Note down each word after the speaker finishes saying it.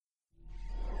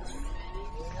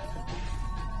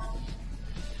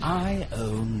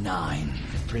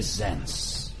IO9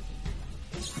 presents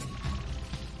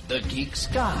The Geek's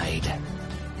Guide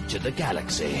to the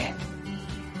Galaxy.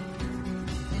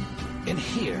 And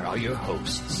here are your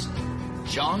hosts,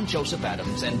 John Joseph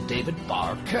Adams and David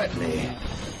Barr Kirtley.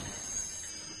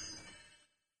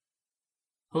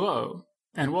 Hello,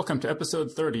 and welcome to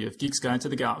episode 30 of Geek's Guide to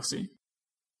the Galaxy.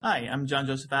 Hi, I'm John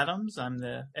Joseph Adams. I'm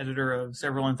the editor of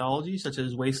several anthologies, such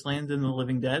as Wasteland and The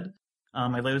Living Dead.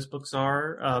 My latest books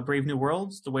are Brave New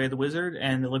Worlds, The Way of the Wizard,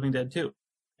 and The Living Dead 2.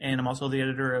 And I'm also the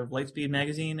editor of Lightspeed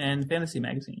Magazine and Fantasy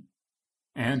Magazine.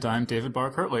 And I'm David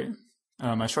Barr Kirtley.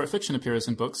 My short fiction appears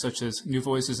in books such as New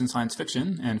Voices in Science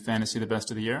Fiction and Fantasy the Best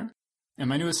of the Year. And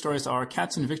my newest stories are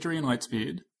Cats in Victory in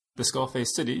Lightspeed, The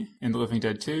Skullface City in The Living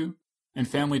Dead 2, and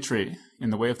Family Tree in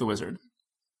The Way of the Wizard.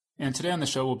 And today on the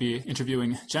show we'll be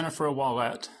interviewing Jennifer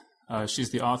Wallet.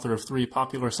 She's the author of 3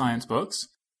 popular science books,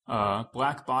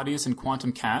 Black Bodies and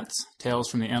Quantum Cats, Tales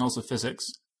from the Annals of Physics,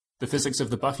 The Physics of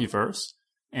the Buffyverse,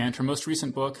 and her most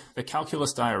recent book, The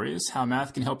Calculus Diaries, How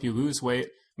Math Can Help You Lose Weight,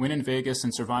 Win in Vegas,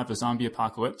 and Survive a Zombie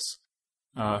Apocalypse.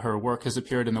 Her work has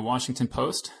appeared in the Washington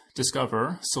Post,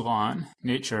 Discover, Salon,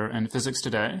 Nature, and Physics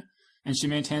Today, and she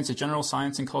maintains a general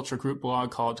science and culture group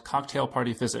blog called Cocktail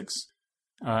Party Physics.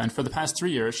 And for the past 3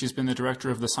 years, she's been the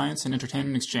director of the Science and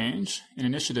Entertainment Exchange, an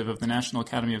initiative of the National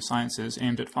Academy of Sciences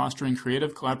aimed at fostering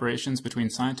creative collaborations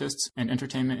between scientists and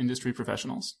entertainment industry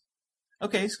professionals.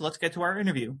 Okay, so let's get to our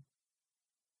interview.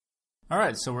 All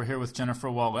right, so we're here with Jennifer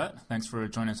Wallet. Thanks for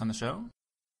joining us on the show.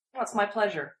 Oh, it's my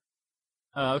pleasure.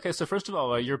 Okay, so first of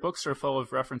all, your books are full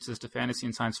of references to fantasy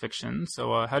and science fiction.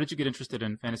 So how did you get interested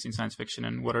in fantasy and science fiction,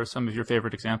 and what are some of your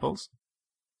favorite examples?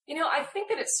 You know, I think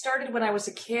that it started when I was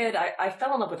a kid. I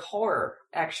fell in love with horror,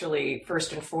 actually,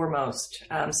 first and foremost.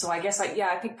 So I guess,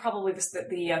 I think probably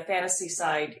the fantasy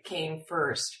side came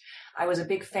first. I was a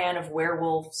big fan of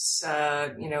werewolves,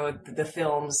 the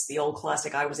films, the old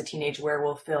classic I Was a Teenage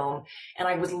Werewolf film. And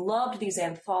I loved these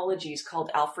anthologies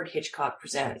called Alfred Hitchcock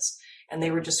Presents. And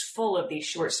they were just full of these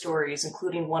short stories,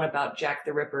 including one about Jack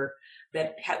the Ripper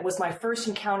that was my first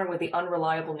encounter with the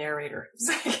unreliable narrator.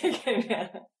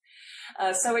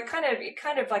 So it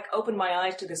kind of like opened my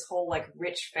eyes to this whole like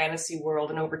rich fantasy world.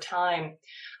 And over time,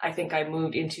 I think I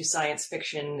moved into science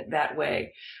fiction that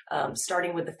way.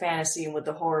 Starting with the fantasy and with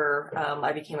the horror,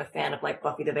 I became a fan of like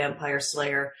Buffy the Vampire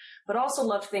Slayer, but also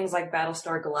loved things like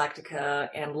Battlestar Galactica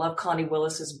and loved Connie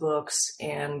Willis's books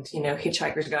and,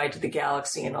 Hitchhiker's Guide to the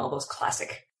Galaxy and all those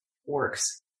classic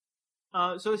works.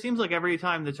 So it seems like every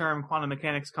time the term quantum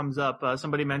mechanics comes up,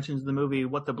 somebody mentions the movie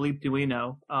What the Bleep Do We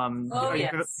Know?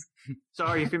 Yes. So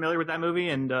are you familiar with that movie?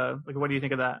 And what do you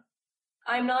think of that?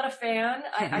 I'm not a fan.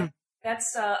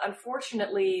 That's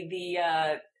unfortunately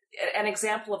an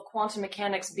example of quantum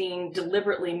mechanics being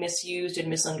deliberately misused and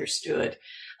misunderstood.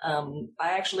 I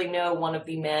actually know one of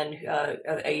the men,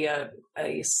 a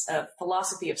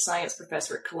philosophy of science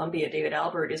professor at Columbia, David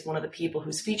Albert, is one of the people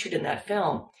who's featured in that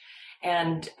film.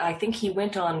 And I think he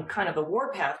went on kind of a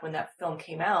warpath when that film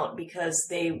came out because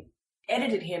they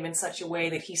edited him in such a way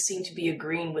that he seemed to be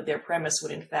agreeing with their premise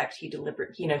when in fact he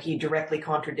directly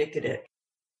contradicted it.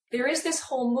 There is this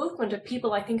whole movement of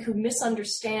people, I think, who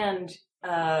misunderstand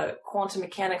quantum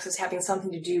mechanics as having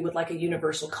something to do with like a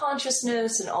universal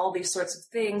consciousness and all these sorts of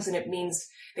things. And it means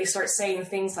they start saying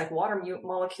things like water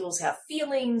molecules have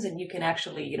feelings and you can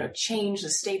actually, change the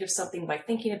state of something by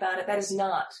thinking about it. That is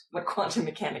not what quantum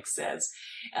mechanics says.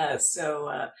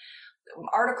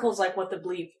 Articles like What the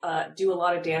Bleep do a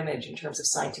lot of damage in terms of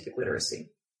scientific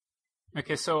literacy.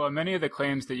 Okay, so many of the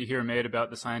claims that you hear made about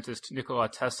the scientist Nikola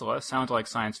Tesla sound like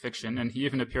science fiction, and he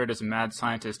even appeared as a mad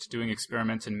scientist doing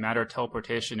experiments in matter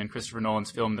teleportation in Christopher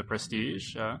Nolan's film The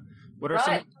Prestige. What are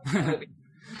some?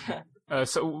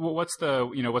 So what's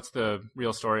the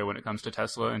real story when it comes to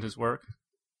Tesla and his work?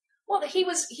 Well, he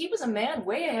was a man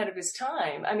way ahead of his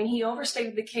time. I mean, he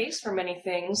overstated the case for many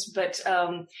things, but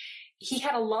he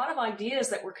had a lot of ideas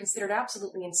that were considered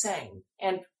absolutely insane.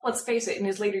 And let's face it, in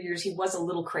his later years, he was a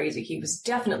little crazy. He was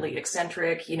definitely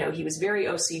eccentric. He was very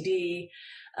OCD,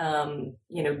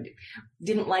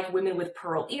 didn't like women with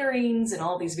pearl earrings and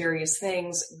all these various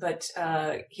things. But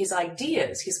his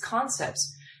ideas, his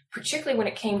concepts, particularly when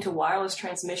it came to wireless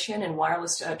transmission and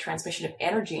wireless transmission of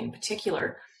energy in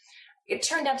particular, it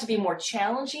turned out to be more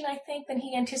challenging, I think, than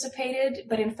he anticipated.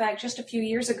 But in fact, just a few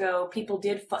years ago,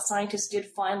 scientists did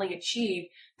finally achieve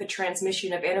the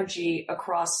transmission of energy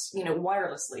across,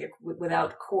 wirelessly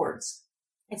without cords.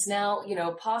 It's now,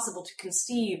 possible to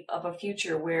conceive of a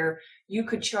future where you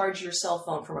could charge your cell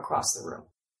phone from across the room.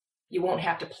 You won't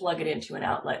have to plug it into an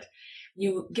outlet.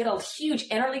 You get a huge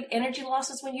energy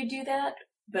losses when you do that,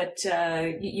 but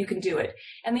you can do it.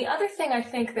 And the other thing I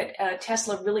think that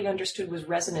Tesla really understood was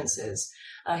resonances.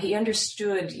 He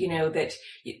understood, that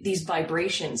these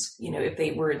vibrations, if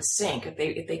they were in sync, if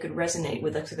they could resonate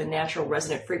with the natural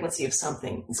resonant frequency of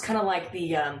something. It's kind of like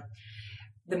the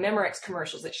Memorex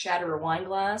commercials that shatter a wine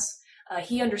glass.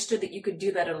 He understood that you could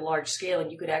do that at a large scale,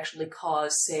 and you could actually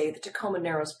cause, say, the Tacoma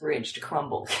Narrows Bridge to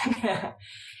crumble.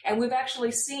 And we've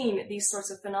actually seen these sorts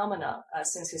of phenomena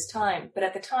since his time. But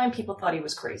at the time, people thought he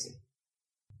was crazy.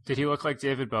 Did he look like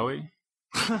David Bowie?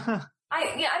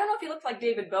 I don't know if he looked like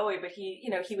David Bowie, but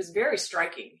he was very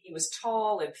striking. He was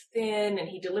tall and thin, and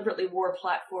he deliberately wore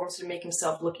platforms to make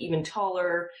himself look even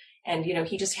taller. And,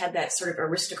 he just had that sort of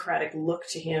aristocratic look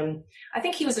to him. I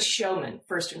think he was a showman,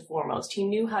 first and foremost. He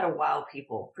knew how to wow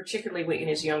people, particularly in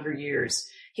his younger years.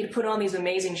 He'd put on these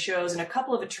amazing shows, and a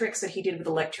couple of the tricks that he did with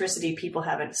electricity, people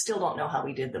still don't know how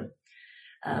he did them.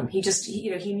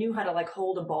 He knew how to like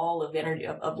hold a ball of energy,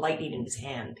 of lightning in his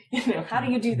hand. How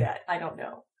do you do that? I don't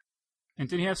know. And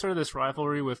did he have sort of this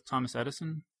rivalry with Thomas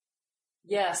Edison?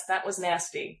 Yes, that was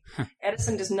nasty.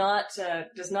 Edison does not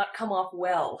come off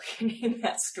well in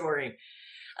that story.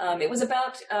 It was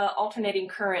about alternating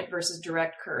current versus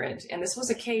direct current, and this was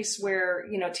a case where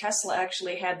Tesla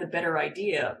actually had the better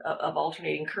idea of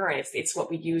alternating current. It's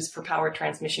what we use for power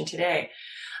transmission today,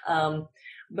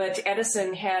 but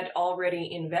Edison had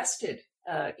already invested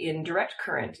in direct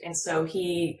current, and so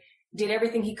he did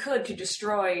everything he could to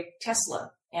destroy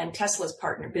Tesla and Tesla's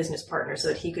business partner, so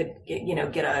that he could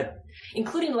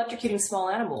including electrocuting small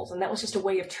animals. And that was just a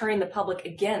way of turning the public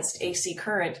against AC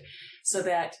current so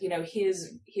that,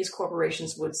 his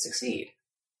corporations would succeed.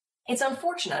 It's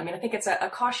unfortunate. I mean, I think it's a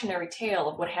cautionary tale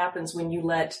of what happens when you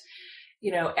let,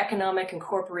 economic and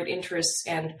corporate interests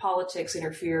and politics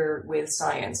interfere with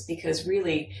science, because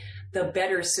really the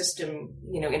better system,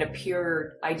 in a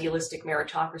pure idealistic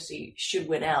meritocracy should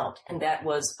win out. And that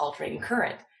was alternating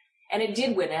current. And it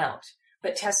did win out,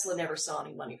 but Tesla never saw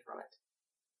any money from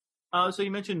it. So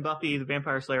you mentioned Buffy the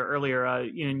Vampire Slayer earlier,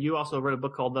 and you also wrote a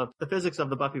book called The Physics of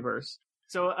the Buffyverse.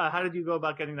 So how did you go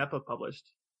about getting that book published?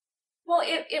 Well,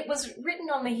 it was written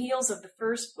on the heels of the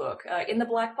first book. In the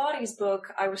Black Bodies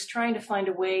book, I was trying to find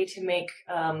a way to make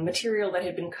material that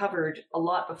had been covered a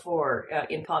lot before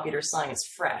in popular science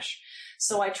fresh.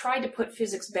 So I tried to put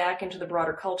physics back into the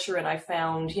broader culture, and I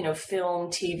found, film,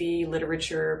 TV,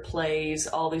 literature, plays,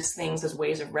 all these things as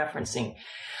ways of referencing.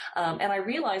 And I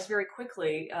realized very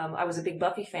quickly, I was a big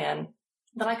Buffy fan,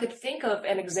 that I could think of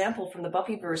an example from the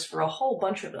Buffyverse for a whole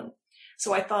bunch of them.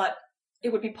 So I thought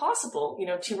it would be possible,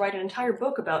 to write an entire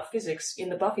book about physics in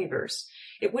the Buffyverse.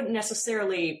 It wouldn't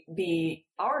necessarily be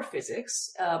our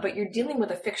physics, but you're dealing with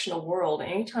a fictional world.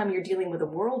 And anytime you're dealing with a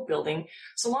world building,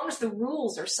 so long as the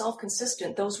rules are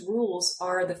self-consistent, those rules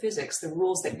are the physics, the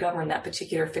rules that govern that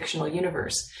particular fictional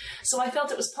universe. So I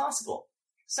felt it was possible.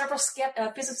 Several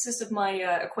physicists of my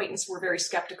acquaintance were very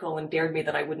skeptical and dared me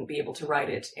that I wouldn't be able to write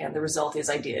it. And the result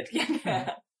is I did.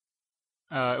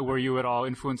 Were you at all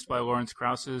influenced by Lawrence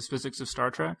Krauss's physics of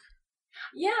Star Trek?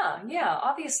 Yeah.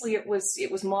 Obviously, it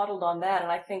was modeled on that,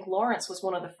 and I think Lawrence was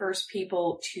one of the first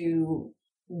people to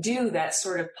do that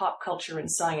sort of pop culture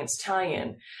and science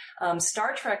tie-in.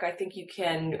 Star Trek, I think you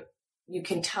can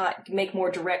make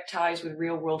more direct ties with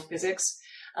real world physics.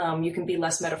 You can be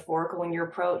less metaphorical in your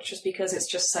approach, just because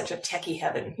it's just such a techie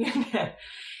heaven,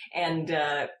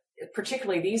 and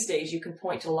particularly these days, you can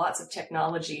point to lots of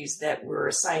technologies that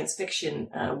were science fiction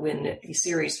when the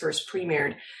series first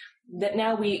premiered, that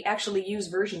now we actually use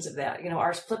versions of that.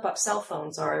 Our flip-up cell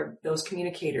phones are those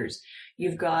communicators.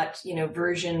 You've got,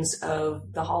 versions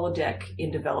of the holodeck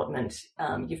in development.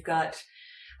 You've got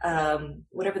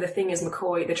whatever the thing is,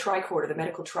 McCoy, the tricorder, the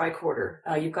medical tricorder.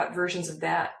 You've got versions of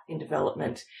that in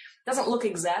development. It doesn't look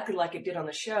exactly like it did on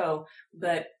the show,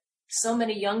 but so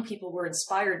many young people were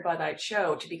inspired by that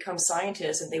show to become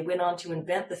scientists, and they went on to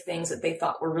invent the things that they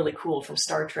thought were really cool from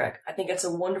Star Trek. I think it's a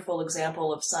wonderful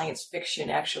example of science fiction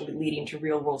actually leading to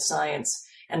real world science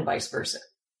and vice versa.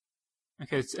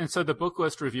 Okay, and so the book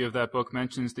list review of that book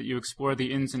mentions that you explore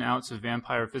the ins and outs of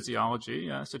vampire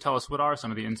physiology. So tell us, what are some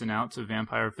of the ins and outs of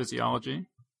vampire physiology?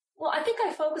 Well, I think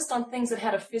I focused on things that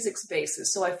had a physics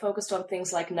basis. So I focused on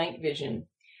things like night vision.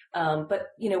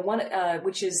 But one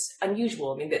which is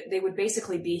unusual. I mean, they would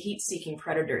basically be heat-seeking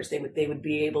predators. They would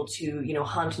be able to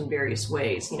hunt in various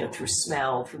ways, through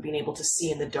smell, through being able to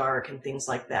see in the dark and things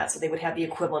like that. So they would have the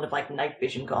equivalent of like night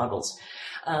vision goggles.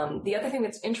 The other thing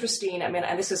that's interesting,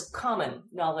 and this is common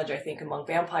knowledge, I think, among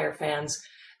vampire fans,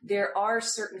 there are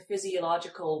certain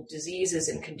physiological diseases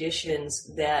and conditions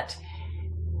that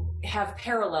have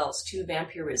parallels to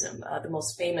vampirism. The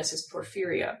most famous is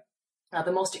porphyria.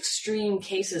 the most extreme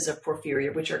cases of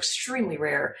porphyria, which are extremely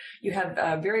rare. You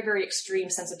have very, very extreme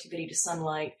sensitivity to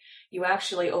sunlight. You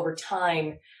actually, over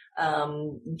time,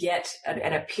 get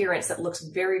an appearance that looks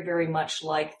very, very much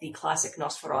like the classic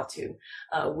Nosferatu,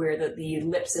 where the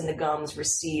lips and the gums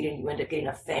recede and you end up getting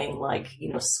a fang-like,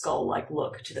 skull-like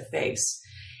look to the face.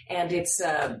 And it's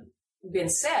been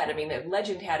said, the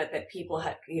legend had it that people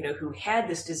had, who had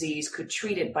this disease could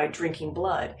treat it by drinking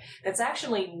blood. That's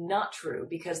actually not true,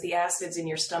 because the acids in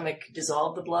your stomach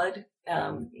dissolve the blood.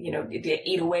 They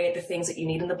eat away at the things that you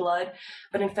need in the blood.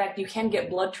 But in fact, you can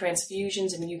get blood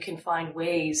transfusions and you can find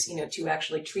ways, to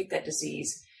actually treat that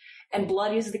disease. And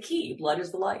blood is the key. Blood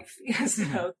is the life.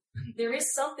 So there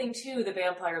is something to the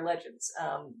vampire legends,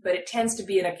 but it tends to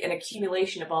be an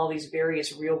accumulation of all these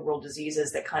various real-world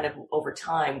diseases that kind of, over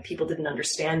time, people didn't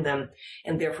understand them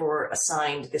and therefore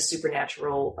assigned this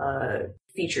supernatural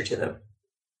feature to them.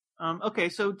 Okay,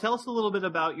 so tell us a little bit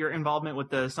about your involvement with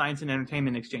the Science and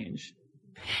Entertainment Exchange.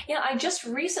 Yeah, I just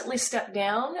recently stepped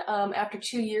down after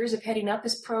 2 years of heading up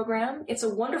this program. It's a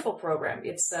wonderful program.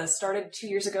 It's started 2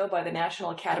 years ago by the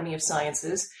National Academy of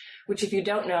Sciences, which, if you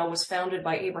don't know, was founded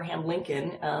by Abraham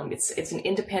Lincoln. It's an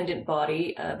independent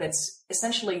body that's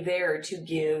essentially there to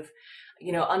give,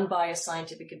 unbiased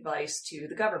scientific advice to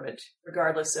the government,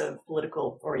 regardless of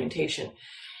political orientation.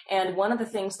 And one of the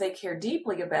things they care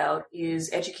deeply about is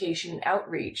education and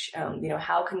outreach.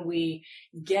 How can we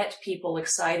get people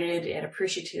excited and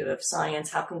appreciative of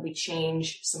science? How can we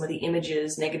change some of the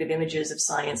negative images of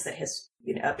science that has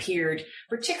appeared,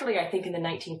 particularly, I think, in the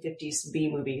 1950s B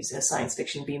movies, science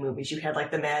fiction B movies. You had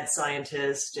like the mad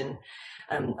scientist and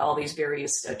all these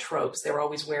various tropes. They were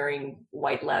always wearing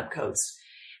white lab coats.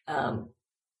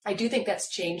 I do think that's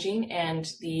changing,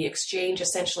 and the exchange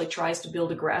essentially tries to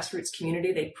build a grassroots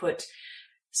community. They put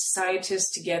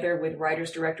scientists together with writers,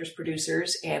 directors,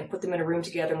 producers, and put them in a room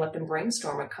together and let them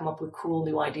brainstorm and come up with cool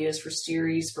new ideas for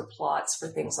series, for plots, for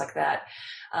things like that.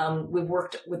 We've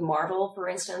worked with Marvel, for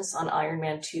instance, on Iron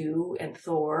Man 2 and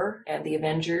Thor and the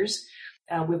Avengers.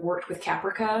 We've worked with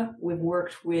Caprica. We've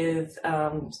worked with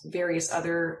various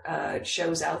other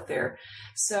shows out there.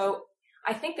 So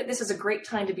I think that this is a great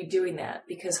time to be doing that,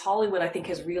 because Hollywood, I think,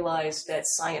 has realized that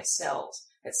science sells,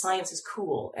 that science is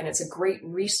cool, and it's a great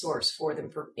resource for them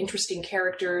for interesting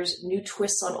characters, new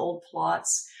twists on old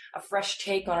plots, a fresh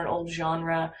take on an old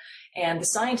genre. And the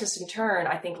scientists, in turn,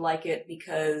 I think, like it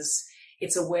because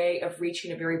it's a way of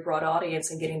reaching a very broad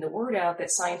audience and getting the word out that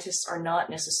scientists are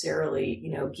not necessarily,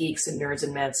 geeks and nerds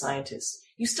and mad scientists.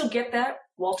 You still get that.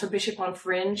 Walter Bishop on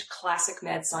Fringe, classic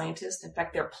mad scientist. In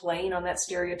fact, they're playing on that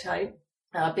stereotype.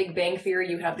 Big Bang Theory,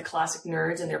 you have the classic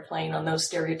nerds, and they're playing on those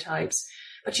stereotypes.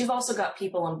 But you've also got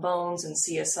people on Bones and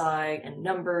CSI and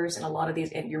Numbers and a lot of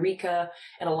these, and Eureka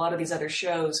and a lot of these other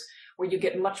shows where you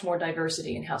get much more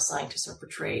diversity in how scientists are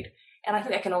portrayed. And I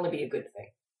think that can only be a good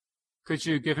thing. Could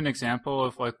you give an example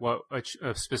of like what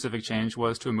a specific change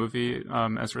was to a movie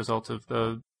as a result of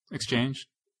the exchange?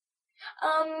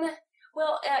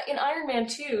 Well, in Iron Man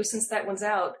 2, since that one's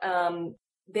out,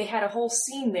 they had a whole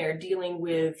scene there dealing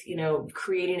with,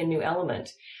 creating a new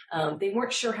element. They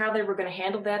weren't sure how they were going to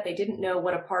handle that. They didn't know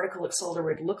what a particle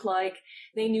accelerator would look like.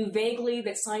 They knew vaguely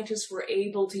that scientists were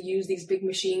able to use these big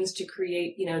machines to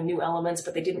create, new elements,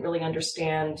 but they didn't really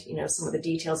understand, some of the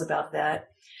details about that.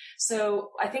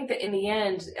 So I think that in the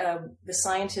end, the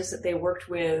scientists that they worked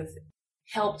with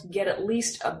helped get at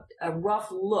least a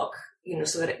rough look,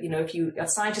 so that, if a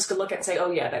scientist could look at it and say,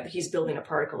 oh yeah, that he's building a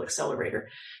particle accelerator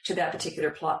to that particular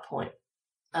plot point.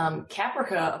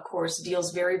 Caprica, of course,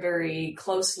 deals very, very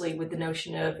closely with the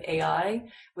notion of AI,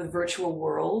 with virtual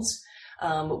worlds,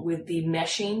 with the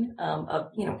meshing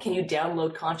of, can you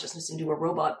download consciousness into a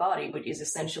robot body, which is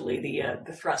essentially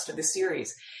the thrust of the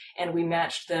series. And we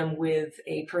matched them with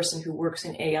a person who works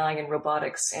in AI and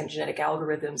robotics and genetic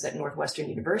algorithms at Northwestern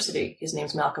University. His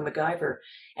name's Malcolm MacGyver,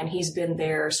 and he's been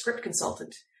their script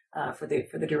consultant for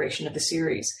the duration of the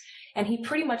series. And he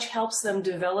pretty much helps them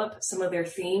develop some of their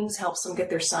themes, helps them get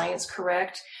their science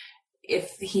correct.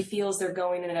 If he feels they're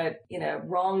going in a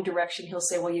wrong direction, he'll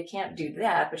say, well, you can't do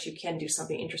that, but you can do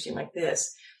something interesting like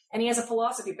this. And he has a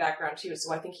philosophy background too,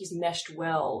 so I think he's meshed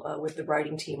well with the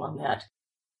writing team on that.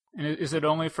 And is it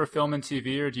only for film and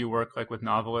TV, or do you work like with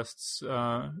novelists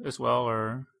as well,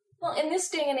 or? Well, in this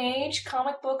day and age,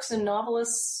 comic books and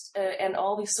novelists and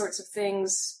all these sorts of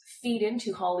things feed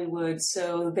into Hollywood.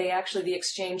 So the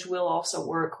exchange will also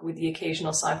work with the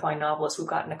occasional sci-fi novelist. We've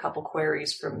gotten a couple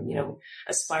queries from,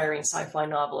 aspiring sci-fi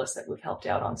novelists that we've helped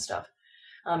out on stuff.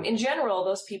 In general,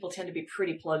 those people tend to be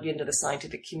pretty plugged into the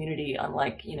scientific community,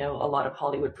 unlike, a lot of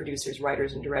Hollywood producers,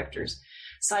 writers, and directors.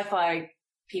 Sci-fi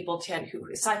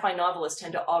sci-fi novelists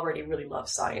tend to already really love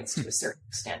science to a certain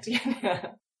extent.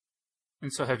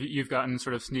 And so you've gotten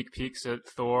sort of sneak peeks at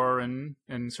Thor and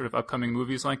sort of upcoming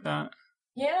movies like that?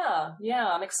 Yeah.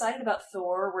 I'm excited about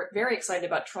Thor. We're very excited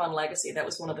about Tron Legacy. That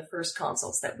was one of the first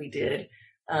consults that we did,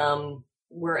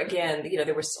 where again,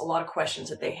 there was a lot of questions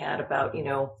that they had about,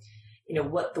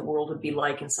 what the world would be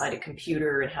like inside a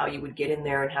computer and how you would get in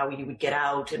there and how you would get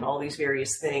out and all these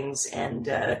various things. And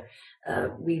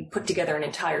we put together an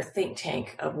entire think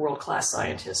tank of world-class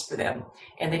scientists for them.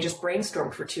 And they just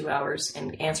brainstormed for 2 hours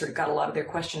and got a lot of their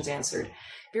questions answered.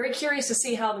 Very curious to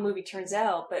see how the movie turns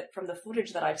out, but from the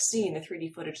footage that I've seen, the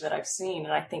 3D footage that I've seen,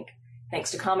 and I think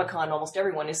thanks to Comic-Con, almost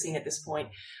everyone has seen at this point,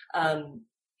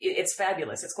 it's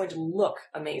fabulous. It's going to look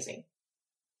amazing.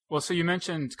 Well, so you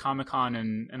mentioned Comic-Con,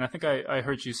 and I think I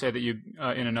heard you say that you,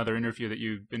 in another interview, that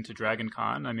you've been to Dragon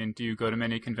Con. I mean, do you go to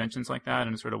many conventions like that,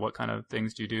 and sort of what kind of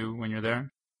things do you do when you're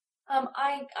there?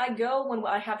 I go when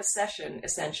I have a session,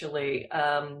 essentially.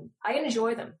 I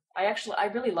enjoy them. I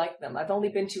really like them. I've only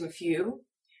been to a few,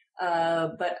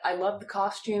 but I love the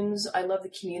costumes. I love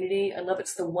the community. I love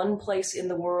it's the one place in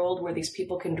the world where these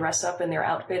people can dress up in their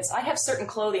outfits. I have certain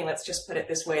clothing, let's just put it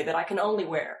this way, that I can only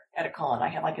wear at a con. I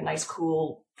have like a nice,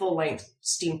 cool, full-length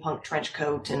steampunk trench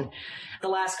coat. And the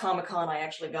last Comic-Con, I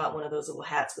actually got one of those little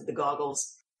hats with the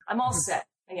goggles. I'm all set.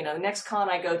 The next con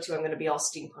I go to, I'm going to be all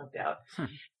steampunked out.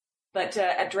 But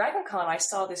at Dragon Con, I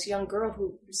saw this young girl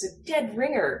who was a dead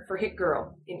ringer for Hit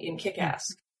Girl in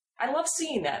Kick-Ass. I love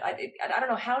seeing that. I don't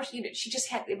know how she just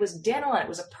had, it was dead on. It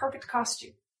was a perfect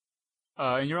costume.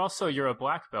 And you're a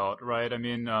black belt, right? I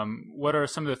mean, what are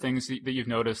some of the things that you've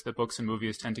noticed that books and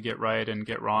movies tend to get right and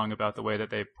get wrong about the way that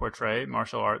they portray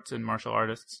martial arts and martial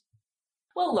artists?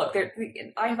 Well, look,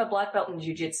 I have a black belt in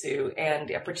jiu-jitsu, and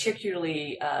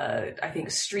particularly, I think,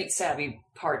 street savvy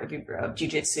part of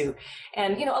jiu-jitsu.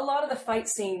 And, a lot of the fight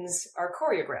scenes are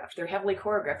choreographed. They're heavily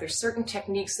choreographed. There's certain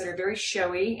techniques that are very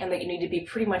showy and that you need to be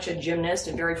pretty much a gymnast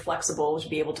and very flexible to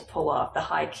be able to pull off. The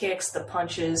high kicks, the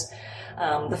punches,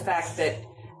 the fact that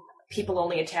people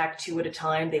only attack 2 at a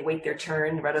time. They wait their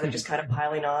turn rather than just kind of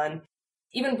piling on.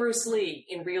 Even Bruce Lee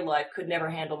in real life could never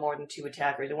handle more than 2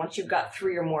 attackers. And once you've got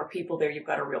 3 or more people there, you've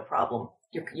got a real problem.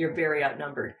 You're very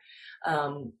outnumbered.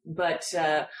 But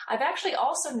I've actually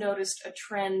also noticed a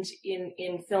trend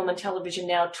in film and television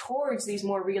now towards these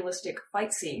more realistic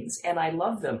fight scenes, and I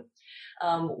love them.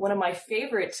 One of my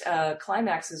favorite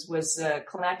climactic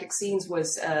scenes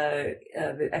was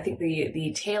I think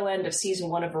the tail end of season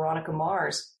 1 of Veronica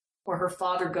Mars, where her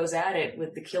father goes at it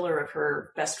with the killer of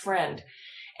her best friend.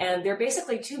 And they're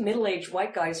basically 2 middle-aged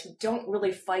white guys who don't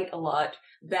really fight a lot,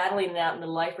 battling it out in a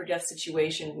life or death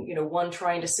situation, one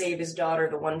trying to save his daughter,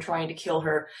 the one trying to kill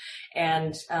her.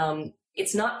 And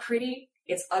it's not pretty.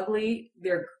 It's ugly.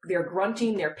 They're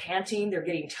grunting, they're panting, they're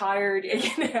getting tired,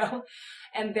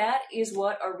 and that is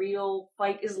what a real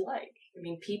fight is like. I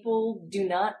mean, people do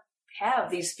not have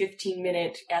these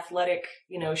 15-minute athletic,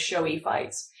 showy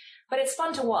fights. But it's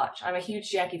fun to watch. I'm a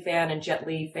huge Jackie fan and Jet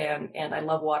Li fan, and I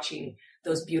love watching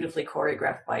those beautifully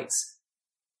choreographed fights.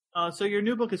 So your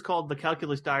new book is called The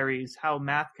Calculus Diaries, How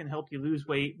Math Can Help You Lose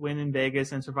Weight, Win in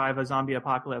Vegas, and Survive a Zombie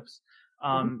Apocalypse.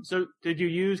 So did you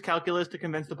use calculus to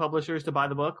convince the publishers to buy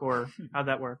the book, or how'd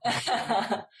that work?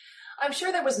 I'm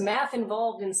sure there was math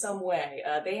involved in some way.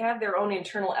 They have their own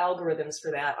internal algorithms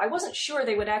for that. I wasn't sure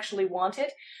they would actually want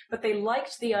it, but they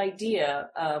liked the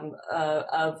idea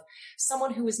of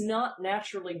someone who is not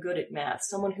naturally good at math,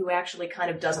 someone who actually kind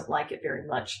of doesn't like it very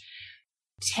much,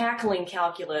 tackling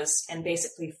calculus and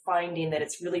basically finding that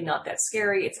it's really not that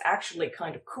scary. It's actually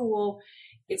kind of cool.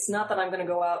 It's not that I'm going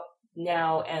to go out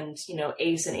now and,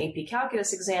 ace an AP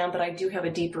calculus exam, but I do have a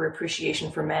deeper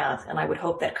appreciation for math, and I would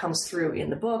hope that comes through in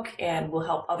the book and will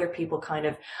help other people kind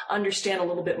of understand a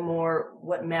little bit more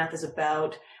what math is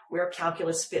about, where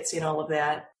calculus fits in all of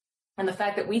that, and the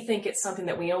fact that we think it's something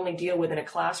that we only deal with in a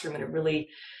classroom in a really,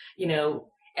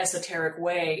 esoteric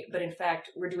way, but in fact,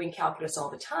 we're doing calculus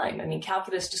all the time. I mean,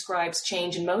 calculus describes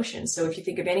change in motion. So if you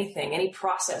think of anything, any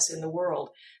process in the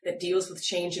world that deals with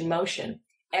change in motion,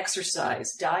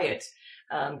 exercise, diet,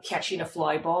 catching a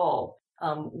fly ball.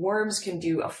 Worms can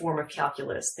do a form of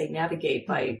calculus. They navigate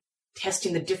by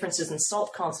testing the differences in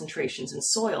salt concentrations in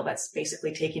soil. That's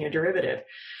basically taking a derivative.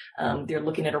 They're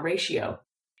looking at a ratio,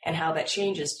 and how that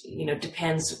changes,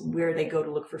 depends where they go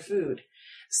to look for food.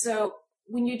 So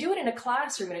when you do it in a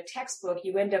classroom, in a textbook,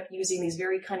 you end up using these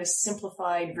very kind of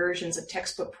simplified versions of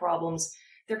textbook problems.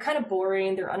 They're kind of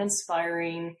boring. They're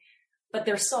uninspiring, but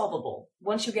they're solvable.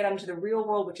 Once you get out into the real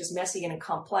world, which is messy and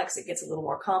complex, it gets a little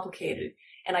more complicated.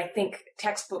 And I think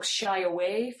textbooks shy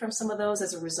away from some of those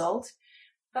as a result.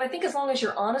 But I think as long as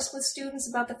you're honest with students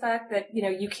about the fact that,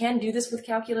 you can do this with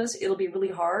calculus, it'll be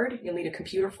really hard. You'll need a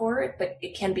computer for it, but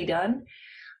it can be done.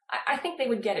 I think they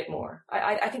would get it more.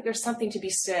 I think there's something to be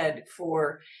said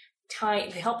for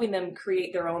helping them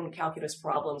create their own calculus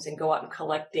problems and go out and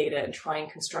collect data and try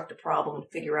and construct a problem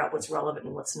and figure out what's relevant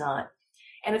and what's not.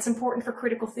 And it's important for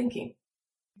critical thinking.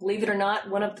 Believe it or not,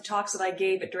 one of the talks that I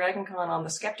gave at DragonCon on the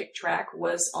skeptic track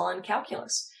was on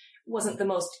calculus. It wasn't the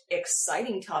most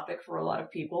exciting topic for a lot of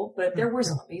people, but there were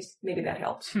zombies. Maybe that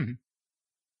helped.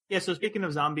 Yeah, so speaking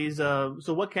of zombies, so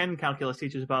what can calculus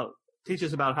teach us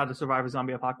about how to survive a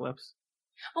zombie apocalypse?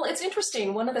 Well, it's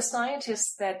interesting. One of the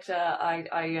scientists that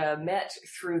I met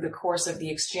through the course of the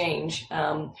exchange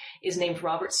is named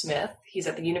Robert Smith. He's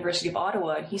at the University of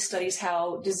Ottawa, and he studies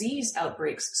how disease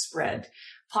outbreaks spread,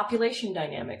 population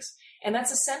dynamics. And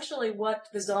that's essentially what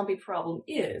the zombie problem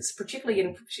is, particularly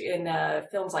in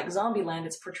films like Zombieland.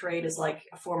 It's portrayed as like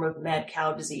a form of mad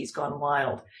cow disease gone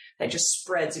wild that just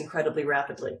spreads incredibly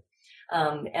rapidly.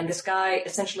 And this guy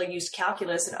essentially used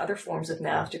calculus and other forms of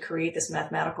math to create this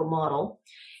mathematical model.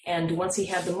 And once he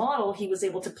had the model, he was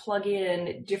able to plug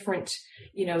in different,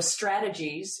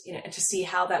 strategies, to see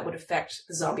how that would affect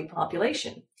the zombie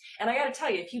population. And I got to tell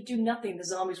you, if you do nothing, the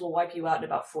zombies will wipe you out in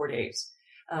about 4 days.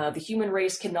 The human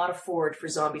race cannot afford for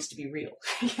zombies to be real.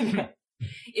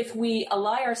 If we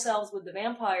ally ourselves with the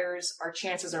vampires, our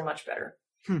chances are much better.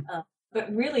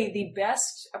 But really, the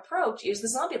best approach is the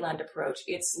Zombieland approach.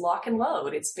 It's lock and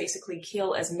load. It's basically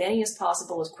kill as many as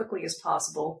possible, as quickly as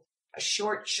possible. A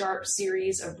short, sharp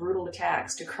series of brutal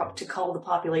attacks to cull the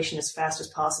population as fast as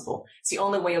possible. It's the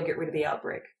only way you'll get rid of the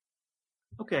outbreak.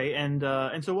 Okay, and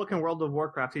so what can World of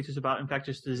Warcraft teach us about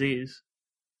infectious disease?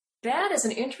 That is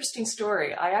an interesting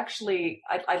story.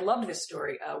 I loved this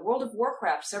story. World of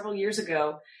Warcraft, several years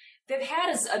ago, they've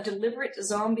had a deliberate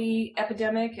zombie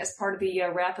epidemic as part of the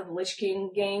Wrath of the Lich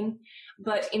King game.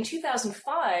 But in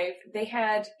 2005, they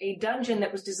had a dungeon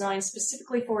that was designed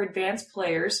specifically for advanced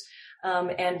players.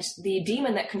 And the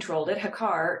demon that controlled it,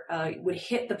 Hakar, would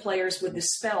hit the players with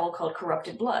this spell called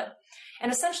Corrupted Blood.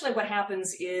 And essentially what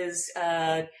happens is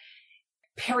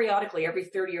periodically, every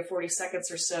 30 or 40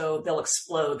 seconds or so, they'll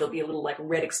explode. There'll be a little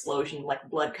red explosion, like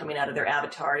blood coming out of their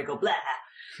avatar to go blah.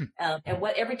 And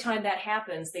every time that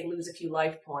happens, they lose a few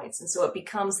life points. And so it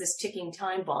becomes this ticking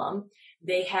time bomb.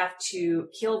 They have to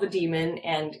kill the demon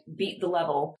and beat the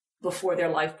level before their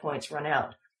life points run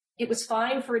out. It was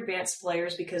fine for advanced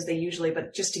players because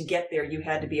but just to get there, you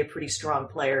had to be a pretty strong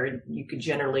player and you could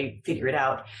generally figure it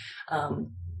out.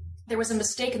 There was a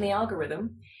mistake in the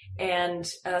algorithm, and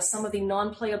some of the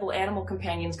non-playable animal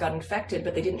companions got infected,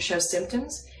 but they didn't show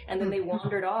symptoms. And then they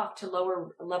wandered off to lower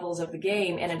levels of the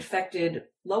game and infected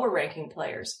lower-ranking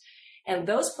players. And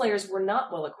those players were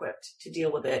not well equipped to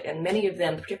deal with it, and many of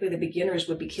them, particularly the beginners,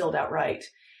 would be killed outright.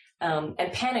 And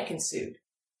panic ensued.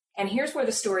 And here's where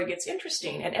the story gets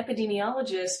interesting. An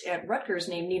epidemiologist at Rutgers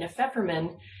named Nina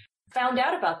Pfefferman found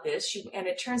out about this, and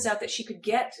it turns out that she could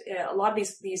get a lot of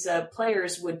these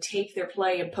players would tape their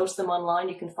play and post them online.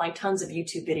 You can find tons of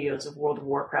YouTube videos of World of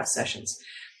Warcraft sessions.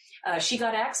 She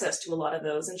got access to a lot of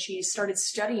those, and she started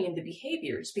studying the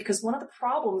behaviors, because one of the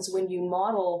problems when you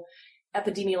model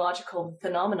epidemiological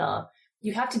phenomena,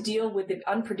 you have to deal with the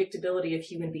unpredictability of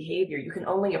human behavior. You can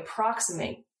only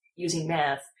approximate using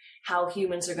math how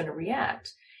humans are going to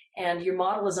react. And your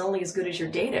model is only as good as your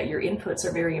data. Your inputs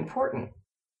are very important.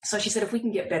 So she said, if we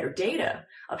can get better data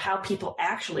of how people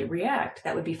actually react,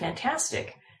 that would be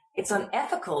fantastic. It's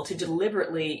unethical to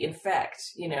deliberately infect,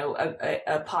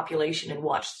 a population and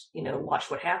watch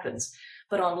what happens.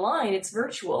 But online, it's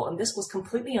virtual, and this was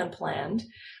completely unplanned,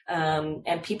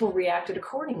 and people reacted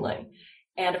accordingly.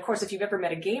 And of course, if you've ever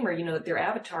met a gamer, you know that their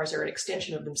avatars are an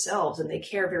extension of themselves, and they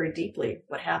care very deeply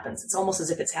what happens. It's almost as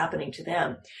if it's happening to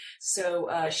them. So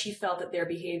she felt that their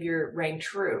behavior rang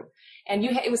true. And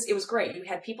it was great. You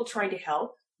had people trying to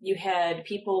help. You had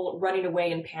people running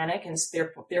away in panic and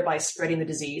thereby spreading the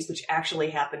disease, which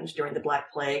actually happened during the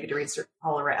Black Plague, during certain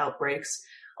cholera outbreaks,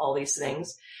 all these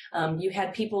things. You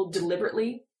had people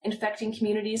deliberately infecting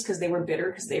communities because they were bitter,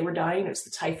 because they were dying. It was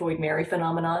the Typhoid Mary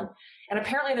phenomenon. And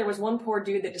apparently there was one poor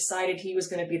dude that decided he was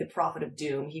going to be the prophet of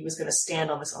doom. He was going to stand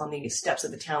on the steps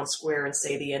of the town square and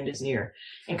say the end is near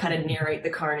and kind of narrate the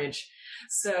carnage.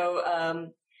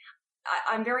 So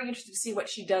I'm very interested to see what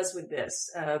she does with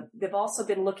this. They've also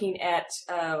been looking at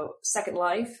Second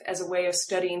Life as a way of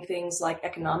studying things like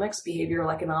economics,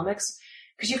 behavioral economics,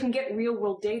 because you can get real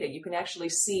world data. You can actually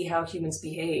see how humans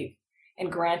behave.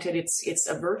 And granted, it's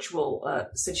a virtual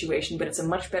situation, but it's a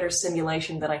much better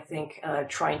simulation than I think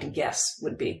trying to guess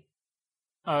would be.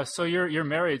 So you're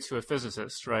married to a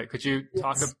physicist, right? Could you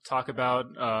Yes. talk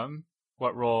about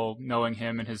what role knowing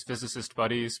him and his physicist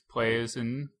buddies plays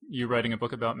in you writing a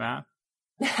book about math?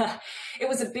 It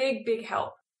was a big, big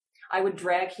help. I would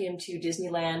drag him to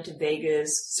Disneyland, to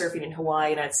Vegas, surfing in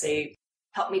Hawaii, and I'd say,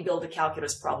 help me build a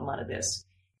calculus problem out of this.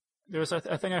 There was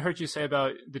a thing I heard you say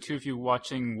about the two of you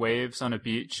watching waves on a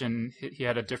beach, and he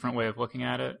had a different way of looking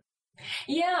at it.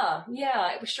 Yeah.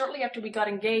 It was shortly after we got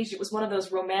engaged. It was one of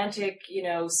those romantic,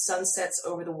 sunsets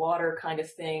over the water kind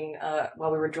of thing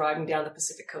while we were driving down the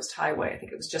Pacific Coast Highway. I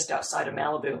think it was just outside of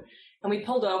Malibu. And we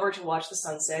pulled over to watch the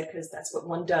sunset because that's what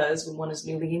one does when one is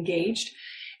newly engaged.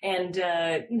 And,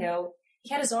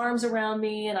 he had his arms around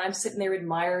me, and I'm sitting there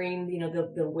admiring,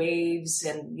 the waves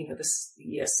and,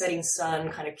 the setting sun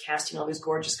kind of casting all these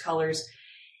gorgeous colors.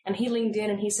 And he leaned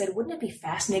in and he said, wouldn't it be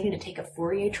fascinating to take a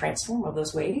Fourier transform of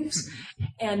those waves?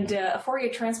 And a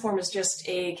Fourier transform is just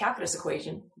a calculus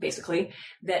equation, basically,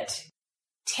 that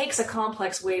takes a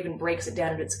complex wave and breaks it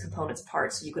down into its components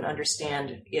parts so you can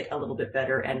understand it a little bit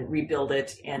better and rebuild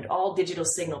it. And all digital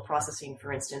signal processing,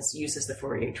 for instance, uses the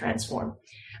Fourier transform.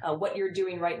 What you're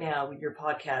doing right now with your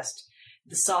podcast,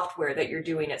 the software that you're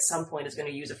doing at some point is going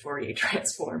to use a Fourier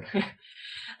transform.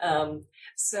 But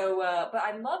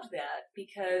I loved that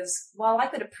because while I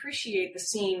could appreciate the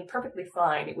scene perfectly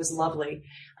fine, it was lovely,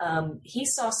 he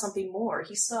saw something more.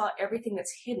 He saw everything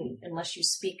that's hidden unless you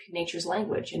speak nature's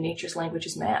language, and nature's language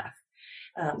is math.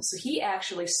 So he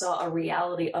actually saw a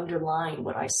reality underlying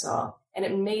what I saw, and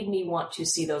it made me want to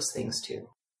see those things too.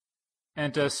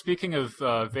 And speaking of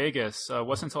Vegas,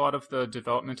 wasn't a lot of the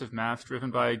development of math driven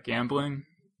by gambling?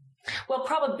 Well,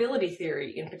 probability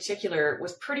theory in particular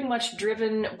was pretty much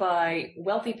driven by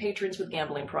wealthy patrons with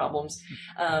gambling problems.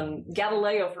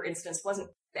 Galileo, for instance, wasn't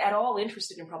at all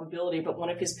interested in probability, but one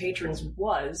of his patrons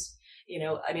was,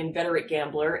 an inveterate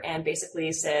gambler, and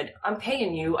basically said, I'm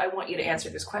paying you, I want you to answer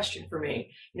this question for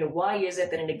me. Why is it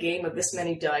that in a game of this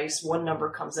many dice, one number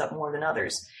comes up more than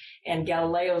others? And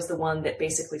Galileo is the one that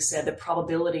basically said the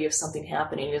probability of something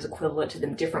happening is equivalent to the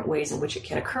different ways in which it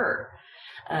can occur.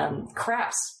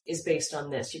 Craps is based on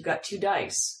this. You've got two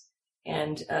dice,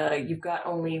 and you've got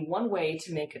only one way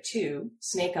to make a 2,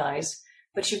 snake eyes,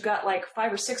 but you've got like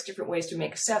 5 or 6 different ways to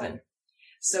make a 7.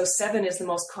 So 7 is the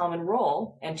most common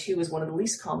roll, and 2 is one of the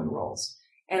least common rolls.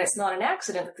 And it's not an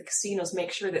accident that the casinos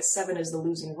make sure that 7 is the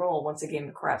losing roll once a game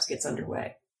of craps gets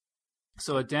underway.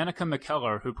 So Danica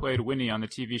McKellar, who played Winnie on the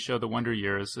TV show The Wonder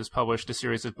Years, has published a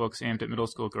series of books aimed at middle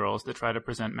school girls that try to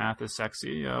present math as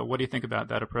sexy. What do you think about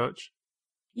that approach?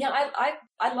 Yeah,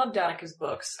 I love Danica's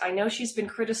books. I know she's been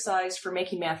criticized for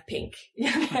making math pink.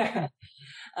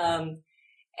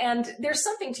 And there's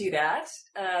something to that.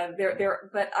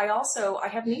 But I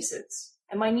have nieces,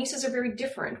 and my nieces are very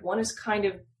different. One is kind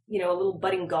of, a little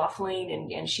budding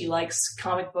gothling, and she likes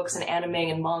comic books and anime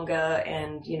and manga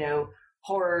and,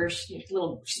 horror. She's a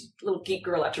little geek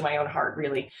girl after my own heart,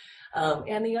 really.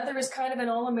 And the other is kind of an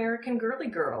all-American girly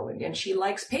girl, and she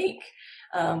likes pink.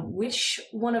 Which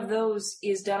one of those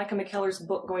is Danica McKellar's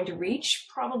book going to reach?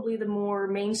 Probably the more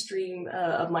mainstream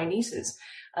of my nieces.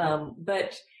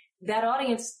 But that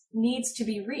audience needs to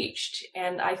be reached.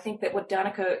 And I think that what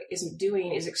Danica is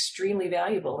doing is extremely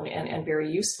valuable and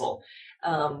very useful.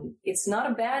 It's not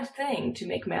a bad thing to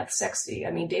make math sexy.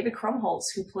 I mean, David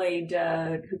Krumholtz, who played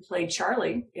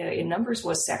Charlie in Numbers,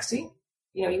 was sexy.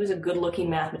 He was a good-looking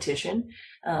mathematician.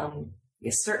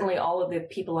 Certainly all of the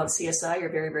people on CSI are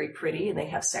very, very pretty, and they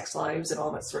have sex lives and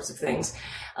all that sorts of things.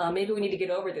 Maybe we need to get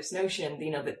over this notion,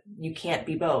 that you can't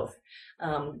be both.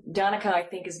 Danica, I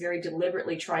think, is very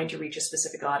deliberately trying to reach a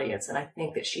specific audience, and I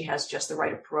think that she has just the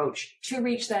right approach to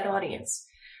reach that audience.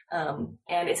 And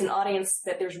it's an audience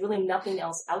that there's really nothing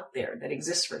else out there that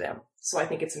exists for them. So I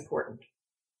think it's important.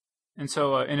 And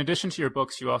so in addition to your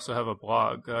books, you also have a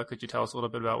blog. Could you tell us a little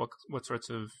bit about what sorts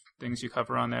of things you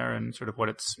cover on there and sort of what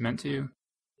it's meant to you?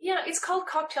 Yeah, it's called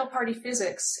Cocktail Party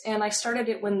Physics, and I started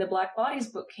it when the Black Bodies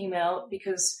book came out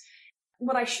because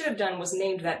what I should have done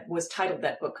was titled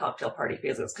that book Cocktail Party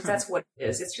Physics, because that's what it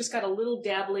is. It's just got a little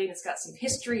dabbling, it's got some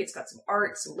history, it's got some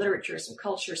art, some literature, some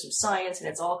culture, some science, and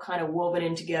it's all kind of woven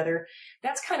in together.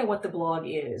 That's kind of what the blog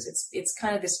is. It's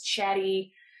kind of this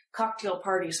chatty cocktail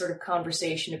party sort of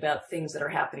conversation about things that are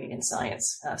happening in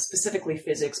science, specifically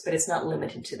physics, but it's not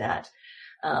limited to that.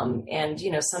 And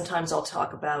sometimes I'll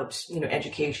talk about,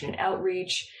 education and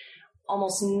outreach.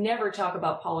 Almost never talk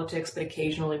about politics, but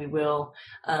occasionally we will,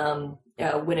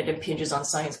 when it impinges on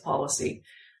science policy.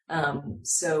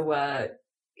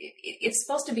 It's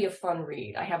supposed to be a fun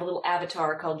read. I have a little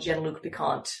avatar called Jean-Luc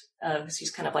Picant.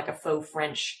 She's kind of like a faux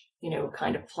French,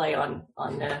 kind of play on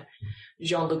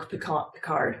Jean-Luc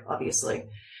Picard, obviously.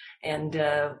 And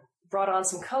brought on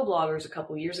some co-bloggers a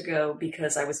couple years ago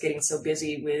because I was getting so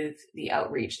busy with the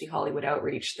outreach, the Hollywood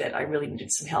outreach, that I really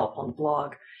needed some help on the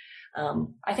blog.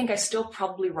 I think I still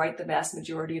probably write the vast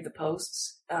majority of the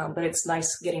posts, but it's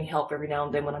nice getting help every now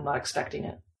and then when I'm not expecting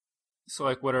it. So,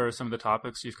 like, what are some of the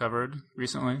topics you've covered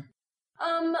recently?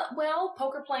 Well,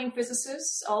 poker-playing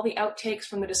physicists, all the outtakes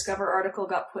from the Discover article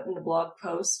got put in the blog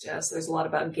post, so there's a lot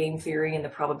about game theory and the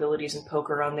probabilities in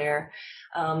poker on there.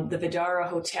 The Vdara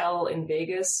Hotel in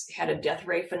Vegas had a death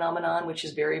ray phenomenon, which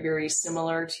is very, very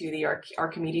similar to the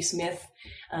Archimedes myth,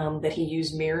 that he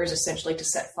used mirrors essentially to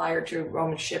set fire to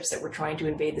Roman ships that were trying to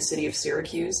invade the city of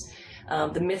Syracuse.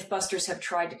 The Mythbusters have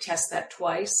tried to test that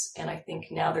twice, and I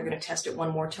think now they're going to test it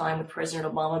one more time with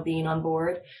President Obama being on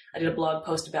board. I did a blog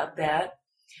post about that.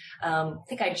 I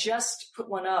think I just put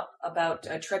one up about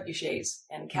trebuchets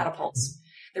and catapults.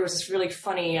 There was this really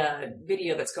funny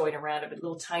video that's going around of a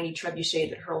little tiny trebuchet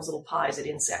that hurls little pies at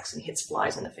insects and hits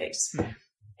flies in the face.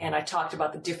 And I talked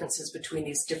about the differences between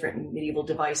these different medieval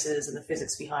devices and the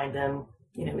physics behind them,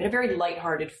 in a very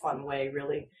lighthearted, fun way,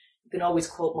 really. You can always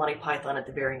quote Monty Python at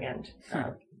the very end.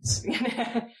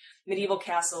 Medieval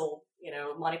castle,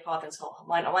 Monty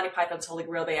Python's Holy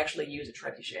Grail, they actually use a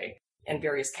trebuchet and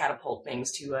various catapult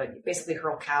things to basically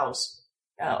hurl cows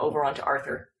over onto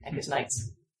Arthur and his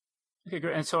knights. Okay,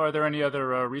 great. And so are there any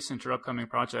other recent or upcoming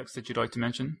projects that you'd like to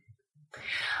mention?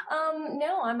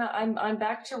 No, I'm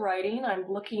back to writing.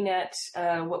 I'm looking at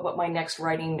what my next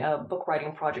book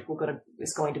writing project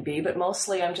is going to be, but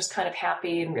mostly I'm just kind of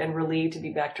happy and relieved to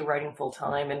be back to writing full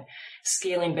time and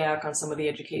scaling back on some of the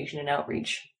education and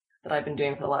outreach that I've been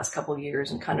doing for the last couple of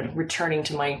years and kind of returning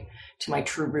to my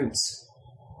true roots.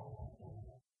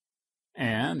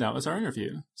 And that was our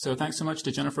interview. So thanks so much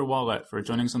to Jennifer Wallet for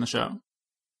joining us on the show.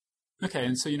 Okay,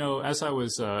 and so, as I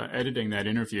was editing that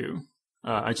interview,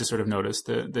 I just sort of noticed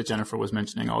that Jennifer was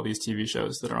mentioning all these TV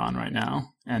shows that are on right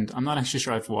now, and I'm not actually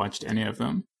sure I've watched any of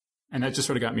them. And that just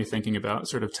sort of got me thinking about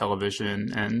sort of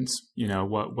television and,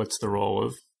 what's the role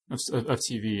of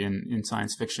TV in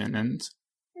science fiction. And,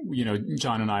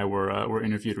 John and I were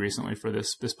interviewed recently for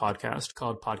this podcast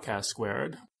called Podcast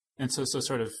Squared. And so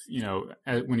sort of,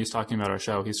 when he's talking about our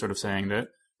show, he's sort of saying that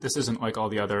this isn't like all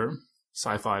the other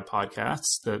sci-fi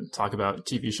podcasts that talk about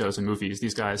TV shows and movies.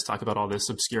 These guys talk about all this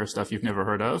obscure stuff you've never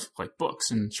heard of, like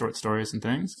books and short stories and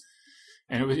things.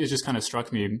 And it just kind of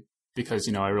struck me because,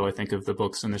 I really think of the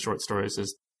books and the short stories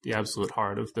as the absolute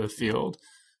heart of the field,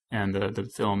 and the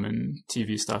film and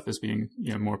TV stuff as being,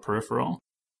 more peripheral,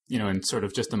 and sort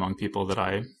of just among people that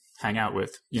I hang out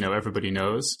with. Everybody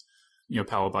knows,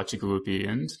 Paolo Bacigalupi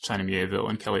and China Mieville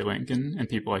and Kelly Link and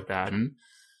people like that. And,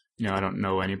 I don't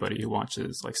know anybody who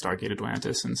watches like Stargate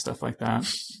Atlantis and stuff like that.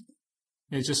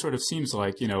 It just sort of seems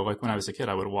like, like when I was a kid,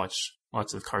 I would watch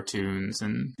lots of cartoons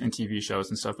and TV shows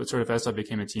and stuff. But sort of as I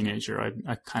became a teenager,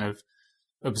 I kind of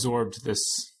absorbed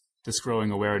this growing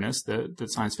awareness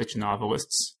that science fiction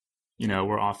novelists,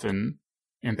 were often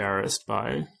embarrassed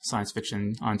by science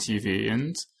fiction on TV,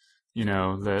 and,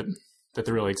 that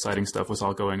the really exciting stuff was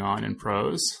all going on in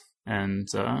prose. And,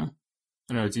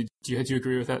 I don't know, do you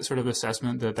agree with that sort of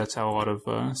assessment that that's how a lot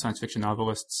of science fiction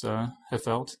novelists have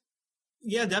felt?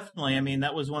 Yeah, definitely. I mean,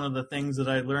 that was one of the things that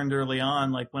I learned early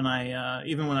on. Like when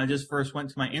even when I just first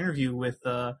went to my interview with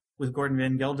Gordon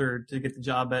Van Gelder to get the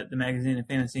job at the Magazine of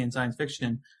Fantasy and Science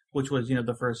Fiction, which was,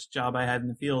 the first job I had in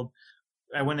the field.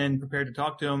 I went in prepared to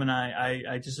talk to him, and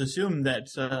I just assumed that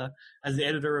as the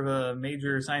editor of a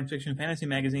major science fiction fantasy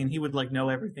magazine, he would know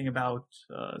everything about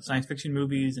science fiction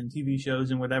movies and TV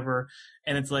shows and whatever.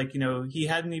 And it's like, he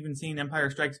hadn't even seen Empire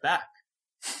Strikes Back.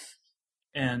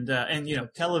 And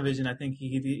television, I think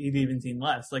he'd even seen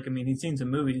less. He'd seen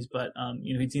some movies, but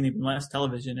he'd seen even less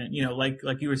television. And like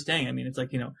you were saying, I mean, it's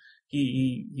like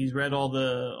he's read all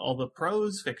the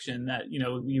prose fiction that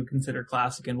you consider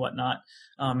classic and whatnot.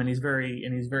 And he's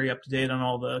very up to date on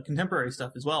all the contemporary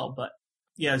stuff as well. But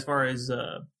yeah, as far as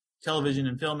television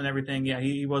and film and everything, yeah,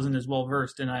 he wasn't as well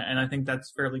versed, and I think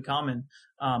that's fairly common.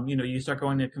 You start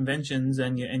going to conventions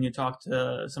and you talk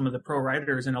to some of the pro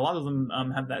writers, and a lot of them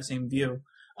have that same view.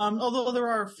 Although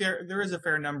there is a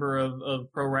fair number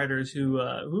of pro writers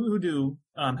who do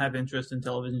have interest in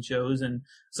television shows, and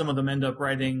some of them end up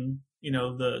writing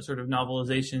the sort of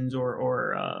novelizations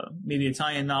or media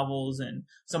tie-in novels, and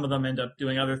some of them end up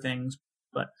doing other things.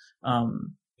 But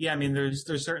yeah, I mean, there's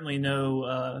certainly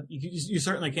no, you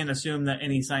certainly can't assume that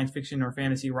any science fiction or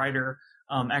fantasy writer,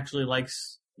 actually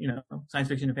likes, science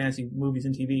fiction and fantasy movies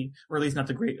and TV, or at least not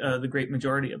the great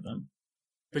majority of them.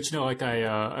 But,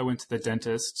 I went to the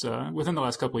dentist, within the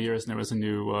last couple of years, and there was a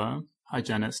new,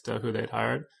 hygienist, who they'd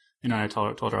hired. And I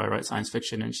told her I write science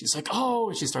fiction, and she's like, oh,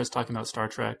 and she starts talking about Star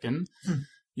Trek. And,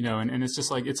 and it's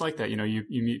just like, it's like that, you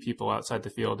meet people outside the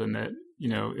field and that,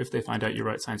 if they find out you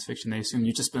write science fiction, they assume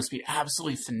you just must be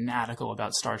absolutely fanatical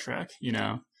about Star Trek,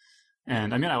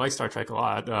 And I mean, I like Star Trek a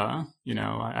lot.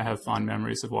 I have fond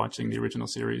memories of watching the original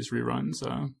series reruns,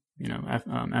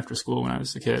 after school when I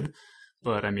was a kid.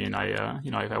 But I mean,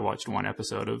 I watched one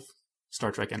episode of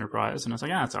Star Trek Enterprise and I was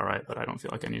like, it's all right, but I don't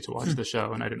feel like I need to watch the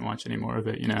show. And I didn't watch any more of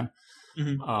it,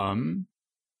 Mm-hmm.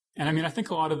 And I mean, I think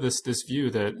a lot of this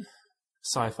view that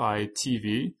sci-fi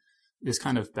TV is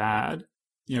kind of bad,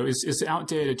 is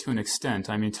outdated to an extent.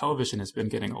 I mean, television has been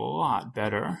getting a lot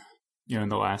better, in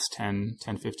the last 10,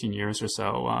 15 years or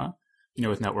so,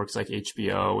 with networks like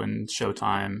HBO and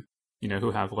Showtime,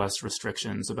 who have less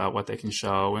restrictions about what they can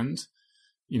show. And,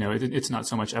 it's not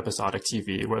so much episodic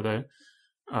TV where the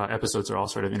episodes are all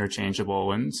sort of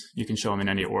interchangeable and you can show them in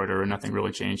any order and nothing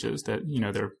really changes. That,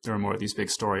 there are more of these big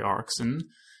story arcs and,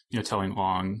 telling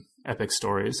long epic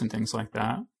stories and things like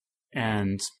that.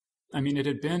 And I mean, it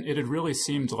had really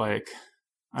seemed like,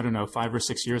 I don't know, 5 or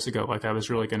 6 years ago, like I was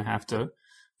really going to have to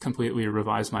completely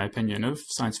revise my opinion of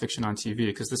science fiction on TV,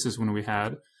 because this is when we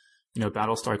had,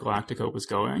 Battlestar Galactica was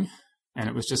going and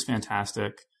it was just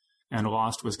fantastic, and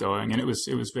Lost was going and it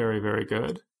was very, very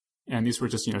good. And these were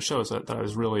just, shows that I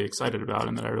was really excited about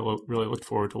and that I really looked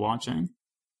forward to watching.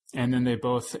 And then they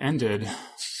both ended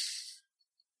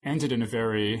in a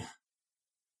very,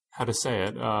 how to say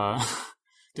it,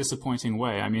 disappointing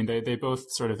way. I mean, they both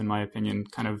sort of, in my opinion,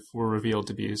 kind of were revealed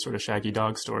to be sort of shaggy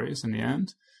dog stories in the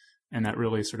end. And that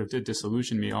really sort of did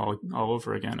disillusion me all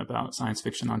over again about science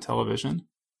fiction on television.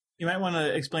 You might want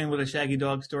to explain what a shaggy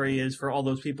dog story is for all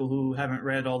those people who haven't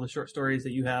read all the short stories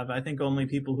that you have. I think only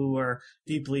people who are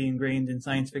deeply ingrained in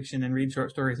science fiction and read short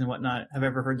stories and whatnot have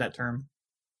ever heard that term.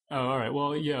 Oh, all right.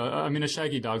 Well, yeah, I mean, a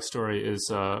shaggy dog story is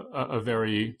a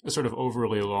sort of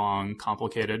overly long,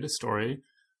 complicated story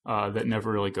that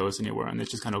never really goes anywhere, and it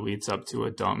just kind of leads up to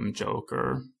a dumb joke,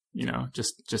 or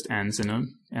just ends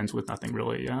with nothing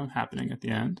really happening at the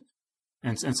end.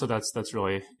 And so that's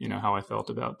really how I felt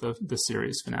about the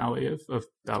series finale of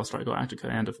Battlestar Galactica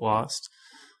and of Lost.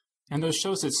 And those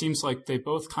shows, it seems like they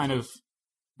both kind of,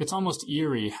 it's almost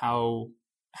eerie how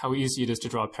easy it is to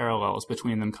draw parallels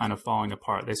between them kind of falling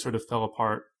apart. They sort of fell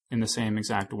apart in the same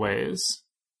exact ways.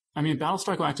 I mean,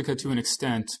 Battlestar Galactica to an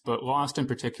extent, but Lost in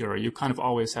particular, you kind of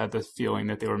always had the feeling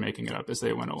that they were making it up as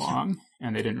they went along,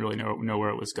 and they didn't really know where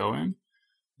it was going.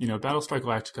 Battlestar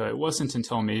Galactica, it wasn't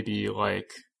until maybe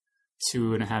like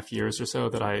 2.5 years or so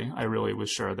that I really was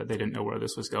sure that they didn't know where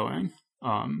this was going.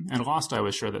 And Lost, I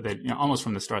was sure that they, almost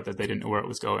from the start, that they didn't know where it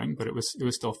was going, but it was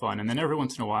still fun. And then every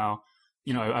once in a while,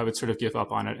 I would sort of give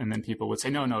up on it, and then people would say,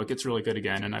 no, it gets really good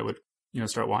again. And I would,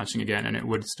 start watching again, and it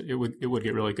would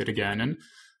get really good again.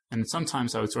 And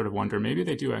sometimes I would sort of wonder, maybe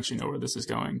they do actually know where this is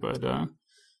going, but,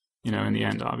 in the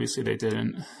end, obviously they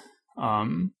didn't.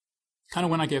 Kind of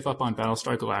when I gave up on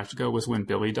Battlestar Galactica was when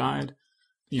Billy died.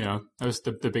 That was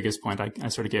the biggest point. I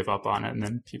sort of gave up on it, and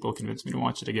then people convinced me to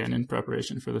watch it again in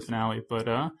preparation for the finale. But,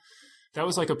 that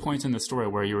was like a point in the story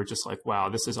where you were just like, wow,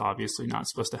 this is obviously not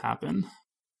supposed to happen.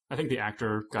 I think the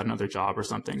actor got another job or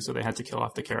something, so they had to kill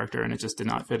off the character, and it just did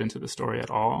not fit into the story at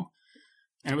all.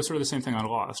 And it was sort of the same thing on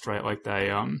Lost, right? Like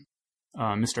they,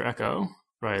 Mr. Echo,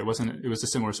 right? It was a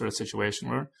similar sort of situation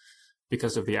where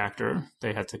because of the actor,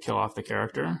 they had to kill off the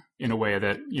character in a way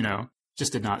that,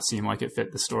 just did not seem like it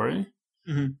fit the story.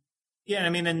 Mm-hmm. Yeah, I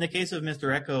mean, in the case of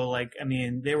Mr. Echo,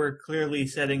 they were clearly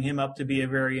setting him up to be a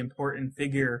very important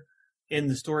figure in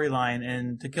the storyline,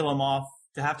 and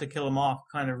to have to kill him off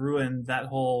kind of ruined that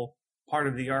whole part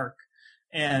of the arc.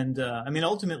 And,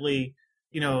 ultimately,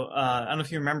 I don't know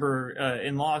if you remember,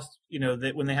 in Lost,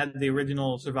 that when they had the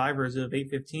original survivors of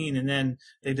 815, and then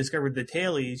they discovered the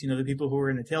tailies, the people who were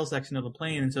in the tail section of the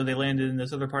plane, and so they landed in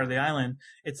this other part of the island.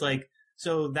 It's like,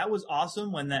 so that was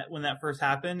awesome when that first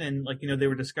happened, and they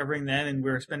were discovering then, and we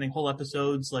were spending whole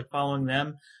episodes following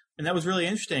them, and that was really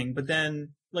interesting. But then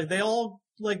they all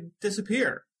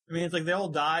disappear. I mean, it's like they all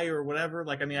die or whatever.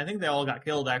 I think they all got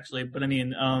killed actually, but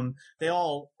they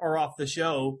all are off the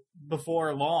show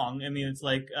before long. I mean, it's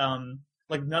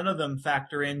none of them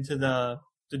factor into the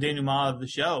denouement of the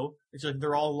show. It's like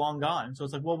they're all long gone. So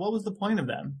it's like, well, what was the point of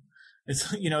them?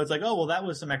 It's, it's like, oh, well, that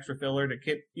was some extra filler to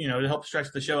keep, to help stretch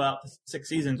the show out to 6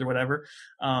 seasons or whatever.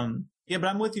 Yeah, but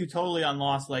I'm with you totally on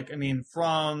Lost.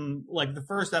 From the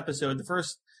first episode,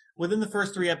 within the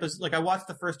first 3 episodes, I watched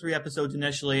the first 3 episodes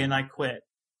initially and I quit.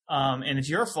 And it's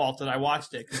your fault that I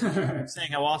watched it, because you were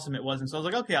saying how awesome it was. And so I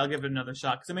was like, okay, I'll give it another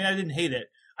shot. Because I didn't hate it.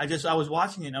 I was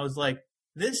watching it and I was like,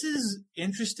 this is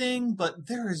interesting, but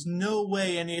there is no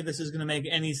way any of this is going to make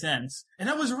any sense. And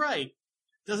I was right.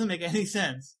 It doesn't make any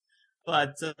sense.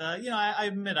 But, I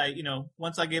admit,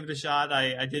 once I gave it a shot,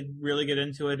 I did really get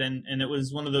into it. And it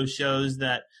was one of those shows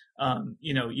that,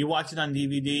 you watch it on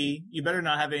DVD, you better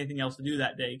not have anything else to do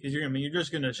that day because you're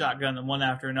just going to shotgun them one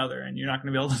after another and you're not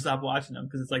going to be able to stop watching them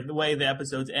because it's like the way the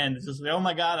episodes end. It's just like, oh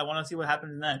my God, I want to see what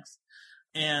happens next.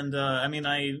 And,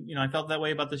 I felt that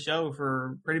way about the show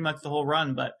for pretty much the whole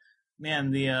run, but man,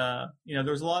 there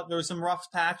was some rough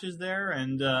patches there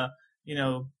and,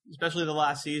 especially the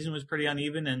last season was pretty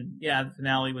uneven and yeah, the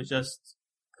finale was just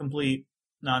complete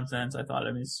nonsense. I thought,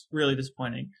 it's really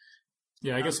disappointing.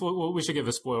 Yeah, I guess we should give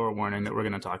a spoiler warning that we're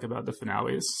going to talk about the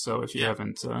finales. So if you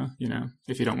haven't,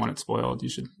 if you don't want it spoiled, you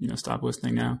should, stop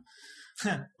listening now.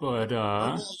 But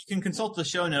you can consult the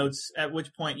show notes, at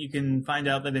which point you can find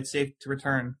out that it's safe to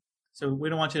return. So we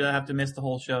don't want you to have to miss the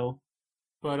whole show.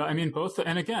 But both,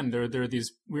 and again, there are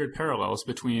these weird parallels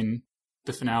between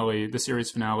the finale, the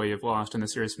series finale of Lost and the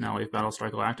series finale of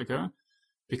Battlestar Galactica,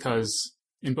 because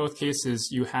in both cases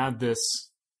you had this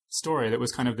story that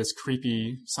was kind of this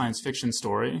creepy science fiction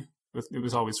story. It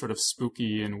was always sort of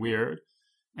spooky and weird.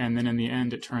 And then in the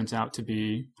end, it turns out to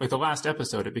be, like the last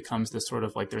episode, it becomes this sort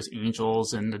of like there's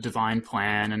angels and the divine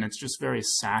plan, and it's just very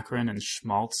saccharine and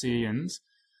schmaltzy. And,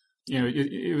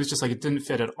 it was just like it didn't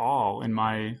fit at all in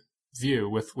my view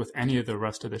with any of the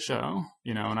rest of the show,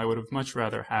 and I would have much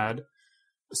rather had,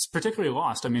 particularly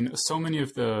Lost. So many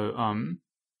of the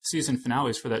season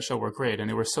finales for that show were great, and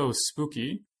they were so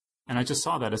spooky. And I just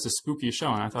saw that as a spooky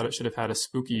show, and I thought it should have had a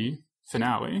spooky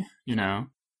finale,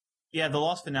 Yeah, the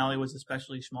Lost finale was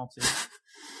especially schmaltzy.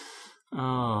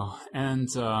 Oh, and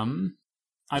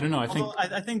I don't know.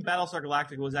 I think Battlestar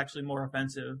Galactica was actually more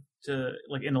offensive to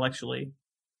intellectually.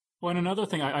 Well, and another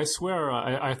thing, I swear,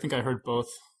 I think I heard both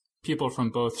people from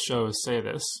both shows say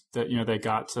this, that they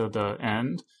got to the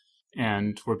end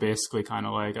and were basically kind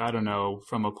of like, I don't know,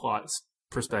 from a plot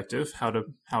perspective, how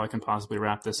I can possibly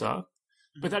wrap this up.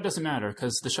 But that doesn't matter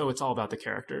because the show, it's all about the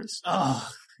characters. Oh,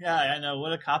 yeah, I know.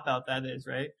 What a cop-out that is,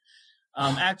 right?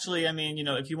 Actually,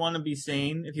 if you want to be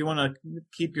sane, if you want to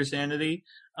keep your sanity,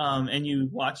 and you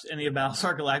watch any of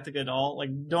Battlestar Galactica at all,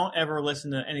 don't ever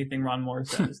listen to anything Ron Moore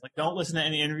says. Don't listen to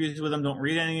any interviews with him. Don't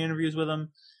read any interviews with him.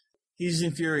 He's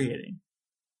infuriating.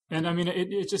 And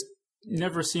it just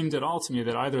never seemed at all to me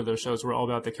that either of those shows were all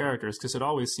about the characters, because it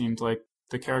always seemed like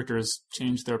the characters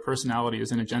changed their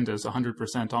personalities and agendas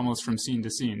 100%, almost from scene to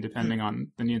scene, depending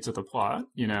on the needs of the plot,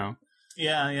 Yeah.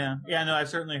 No, I've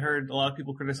certainly heard a lot of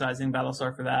people criticizing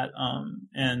Battlestar for that,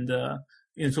 and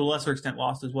to a lesser extent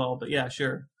Lost as well. But yeah,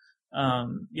 sure.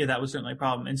 That was certainly a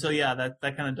problem. And so, yeah,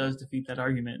 that kind of does defeat that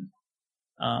argument.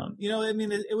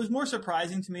 It was more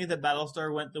surprising to me that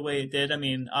Battlestar went the way it did.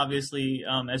 Obviously,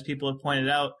 as people have pointed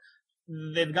out,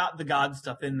 they've got the God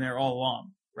stuff in there all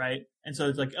along, right? And so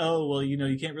it's like, oh, well,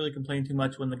 you can't really complain too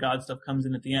much when the God stuff comes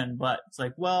in at the end. But it's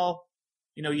like, well,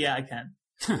 yeah, I can.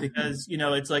 Because,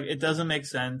 it's like, it doesn't make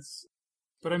sense.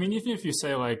 But even if you say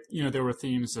there were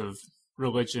themes of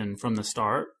religion from the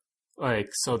start,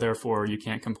 so therefore you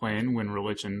can't complain when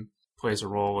religion plays a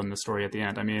role in the story at the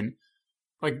end.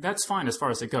 That's fine as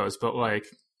far as it goes, but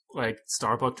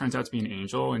Starbuck turns out to be an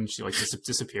angel and she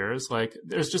disappears.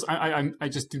 There's just, I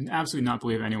just do absolutely not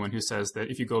believe anyone who says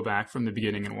that if you go back from the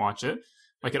beginning and watch it,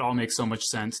 it all makes so much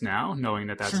sense now, knowing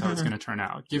that that's how it's going to turn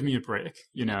out. Give me a break,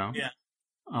 Yeah.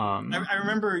 I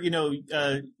remember,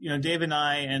 Dave and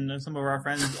I and some of our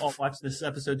friends all watched this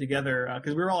episode together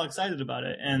because we were all excited about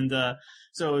it. And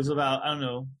so it was about, I don't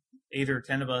know, 8 or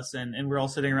 10 of us, and we're all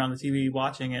sitting around the TV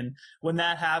watching. And when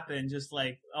that happened, just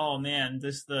oh man,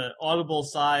 the audible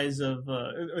size of,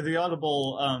 or the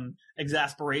audible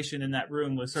exasperation in that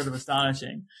room was sort of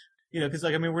astonishing. Because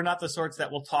we're not the sorts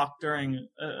that will talk during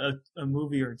a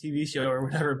movie or a TV show or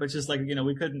whatever, but just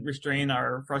we couldn't restrain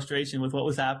our frustration with what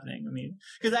was happening.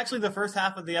 Because actually the first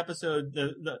half of the episode,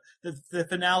 the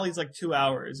finale is 2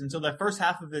 hours, and so the first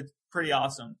half of it's pretty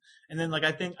awesome. And then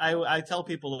I think I tell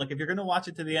people if you're going to watch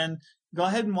it to the end, go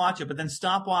ahead and watch it, but then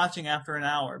stop watching after an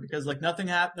hour because nothing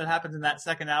that happens in that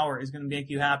second hour is going to make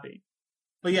you happy.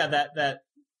 But yeah, that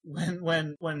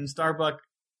when Starbuck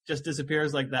just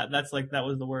disappears like that, that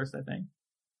was the worst, I think.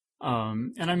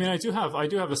 And I do have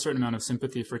a certain amount of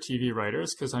sympathy for TV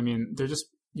writers because they're just,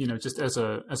 just as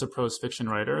a prose fiction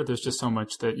writer, there's just so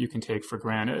much that you can take for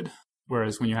granted.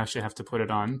 Whereas when you actually have to put it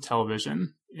on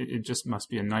television, it just must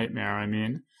be a nightmare.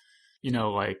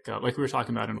 Like we were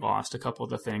talking about in Lost, a couple of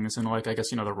the things, and I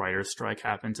guess, the writer's strike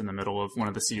happened in the middle of one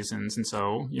of the seasons. And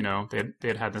so,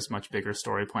 they had this much bigger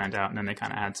story planned out, and then they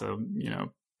kind of had to,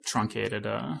 truncate it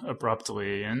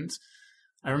abruptly. And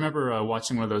I remember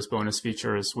watching one of those bonus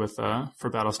features for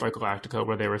Battlestar Galactica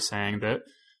where they were saying that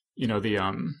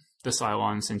the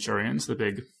Cylon Centurions, the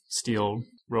big steel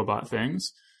robot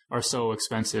things are so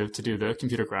expensive to do the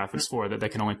computer graphics for that they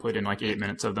can only put in like 8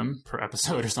 minutes of them per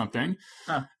episode or something.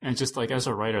 Huh. And just like as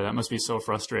a writer, that must be so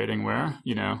frustrating where,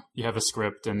 you know, you have a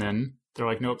script and then they're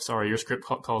like, nope, sorry, your script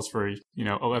calls for, you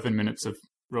know, 11 minutes of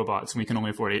robots and we can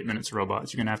only afford 8 minutes of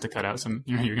robots. You're going to have to cut out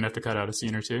you're going to have to cut out a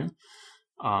scene or two.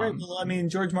 Right. Well, I mean,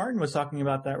 George Martin was talking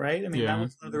about that, right? I mean, that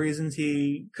was one of the reasons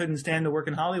he couldn't stand to work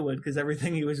in Hollywood, because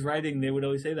everything he was writing, they would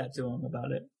always say that to him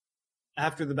about it.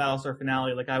 After the Battlestar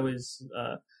finale, like I was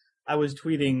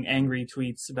tweeting angry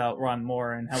tweets about Ron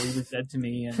Moore and how he was dead to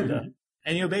me. And,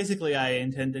 and, you know, basically I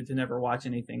intended to never watch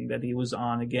anything that he was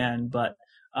on again. But,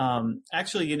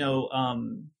 actually, you know,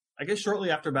 I guess shortly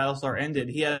after Battlestar ended,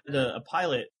 he had a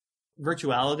pilot,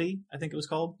 Virtuality, I think it was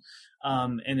called.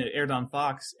 And it aired on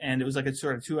Fox, and it was like a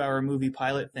sort of 2-hour movie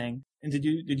pilot thing. And did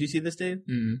you see this, Dave?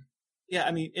 Mm-hmm. Yeah,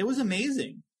 I mean, it was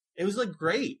amazing. It was like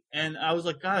great. And I was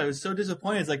like, God, I was so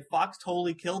disappointed. It's like Fox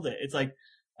totally killed it. It's like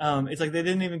they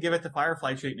didn't even give it the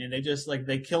Firefly treatment. They just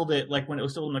they killed it like when it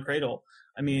was still in the cradle.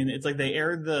 I mean, it's like they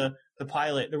aired the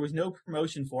pilot. There was no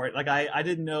promotion for it. Like I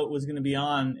didn't know it was going to be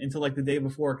on until like the day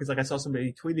before, because like I saw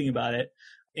somebody tweeting about it.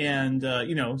 And,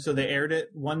 you know, so they aired it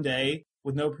one day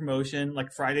with no promotion,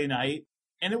 like Friday night.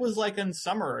 And it was like in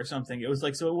summer or something. It was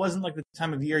like, so it wasn't like the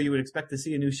time of year you would expect to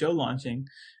see a new show launching.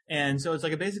 And so it's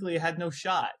like, it had no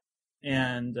shot.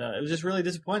 And, it was just really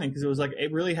disappointing because it was like,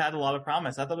 it really had a lot of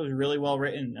promise. I thought it was really well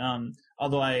written.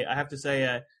 Although I have to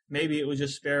say, maybe it was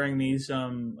just sparing me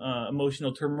some,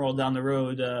 emotional turmoil down the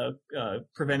road,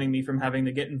 preventing me from having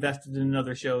to get invested in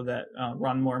another show that,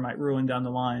 Ron Moore might ruin down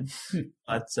the line.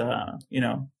 But, you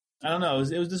know, I don't know.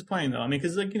 It was disappointing though. I mean,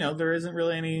 because like, you know, there isn't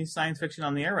really any science fiction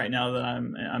on the air right now that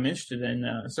I'm interested in.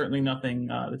 Certainly nothing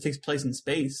that takes place in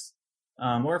space.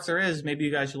 Or if there is, maybe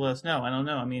you guys should let us know. I don't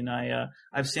know. I mean,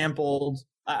 I've sampled.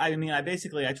 I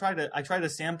try to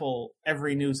sample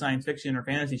every new science fiction or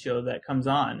fantasy show that comes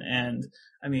on, and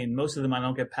I mean, most of them I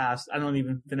don't get past. I don't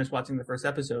even finish watching the first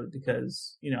episode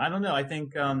because, you know, I don't know. I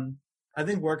think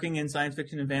working in science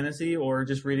fiction and fantasy, or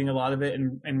just reading a lot of it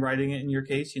and writing it in your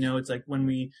case, you know, it's like when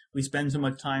we spend so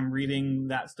much time reading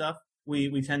that stuff,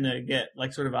 we tend to get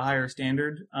like sort of a higher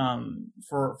standard,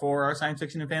 for our science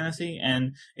fiction and fantasy.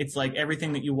 And it's like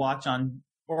everything that you watch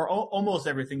almost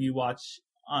everything you watch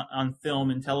on film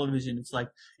and television,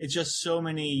 it's just so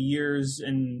many years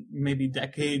and maybe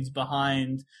decades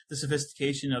behind the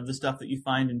sophistication of the stuff that you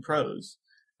find in prose.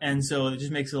 And so it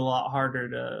just makes it a lot harder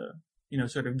to, you know,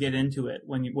 sort of get into it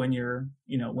when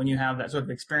you have that sort of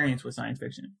experience with science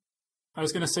fiction. I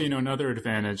was going to say, you know, another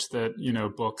advantage that, you know,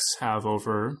 books have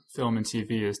over film and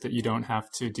TV is that you don't have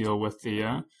to deal with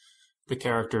the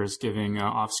characters giving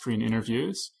off-screen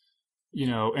interviews, you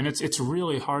know, and it's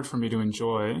really hard for me to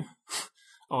enjoy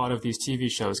a lot of these TV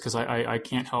shows because I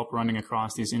can't help running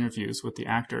across these interviews with the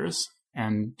actors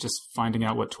and just finding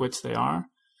out what twits they are.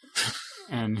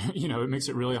 And, you know, it makes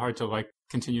it really hard to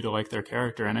continue to like their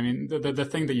character. And I mean, the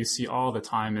thing that you see all the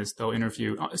time is they'll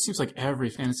interview, it seems like every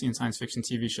fantasy and science fiction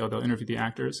TV show, they'll interview the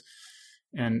actors,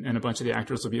 and a bunch of the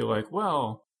actors will be like,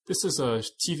 well, this is a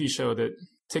TV show that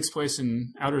takes place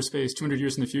in outer space 200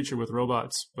 years in the future with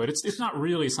robots, but it's not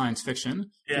really science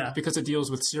fiction. Yeah. Because it deals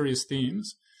with serious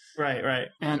themes. Right.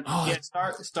 And,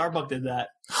 Starbuck did that.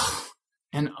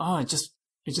 And, it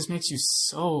just makes you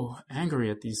so angry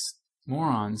at these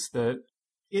morons that,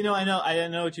 you know, I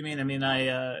know what you mean. I mean,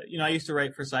 I used to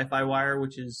write for Sci-Fi Wire,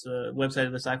 which is a website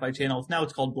of the Sci-Fi Channel. Now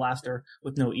it's called Blaster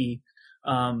with no E.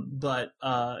 But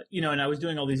you know, and I was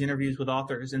doing all these interviews with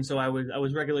authors, and so I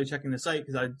was regularly checking the site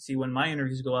because I'd see when my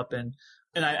interviews go up, and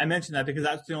I mentioned that because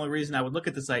that's the only reason I would look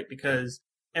at the site, because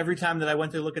every time that I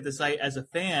went to look at the site as a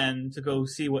fan to go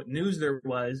see what news there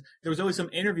was always some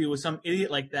interview with some idiot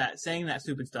like that saying that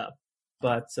stupid stuff.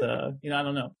 But, you know, I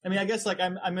don't know. I mean, I guess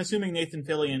I'm assuming Nathan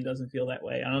Fillion doesn't feel that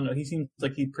way. I don't know. He seems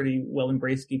like he pretty well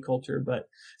embraced geek culture, but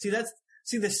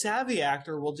the savvy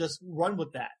actor will just run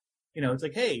with that. You know, it's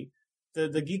like, hey,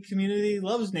 the geek community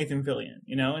loves Nathan Fillion,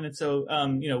 you know, and it's so,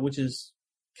 you know, which is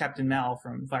Captain Mal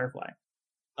from Firefly.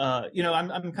 You know, I'm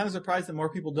kind of surprised that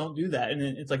more people don't do that. And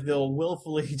it's like they'll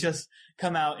willfully just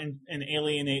come out and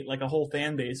alienate like a whole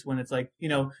fan base when it's like, you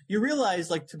know, you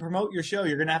realize like to promote your show,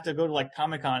 you're going to have to go to like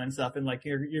Comic-Con and stuff. And like,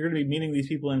 you're going to be meeting these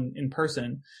people in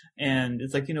person. And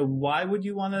it's like, you know, why would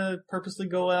you want to purposely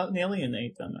go out and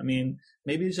alienate them? I mean,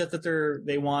 maybe it's just that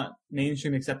they want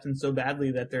mainstream acceptance so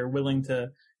badly that they're willing to,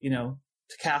 you know,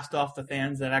 to cast off the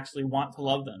fans that actually want to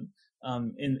love them,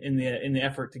 in the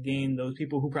effort to gain those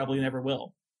people who probably never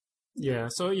will. Yeah.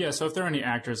 So if there are any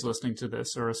actors listening to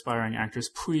this or aspiring actors,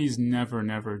 please never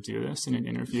do this in an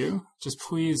interview. Just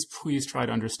please try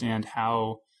to understand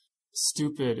how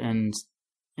stupid and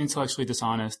intellectually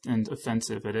dishonest and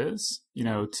offensive it is,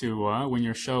 to when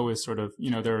your show is sort of,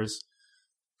 there's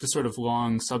this sort of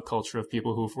long subculture of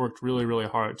people who've worked really, really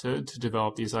hard to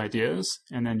develop these ideas,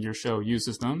 and then your show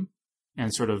uses them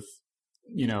and sort of,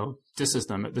 disses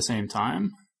them at the same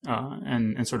time,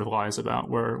 and sort of lies about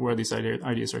where these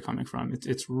ideas are coming from.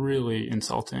 It's really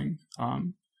insulting.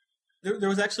 There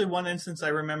was actually one instance I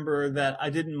remember that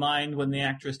I didn't mind when the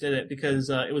actress did it,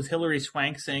 because it was Hilary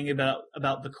Swank saying about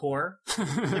the core.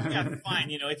 Yeah,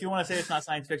 fine. If you want to say it's not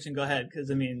science fiction, go ahead.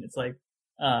 Because it's like,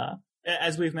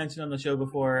 as we've mentioned on the show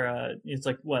before, it's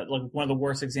like one of the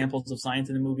worst examples of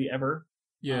science in a movie ever.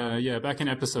 Yeah. Back in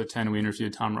episode 10, we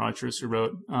interviewed Tom Rogers, who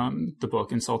wrote the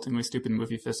book Insultingly Stupid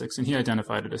Movie Physics, and he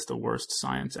identified it as the worst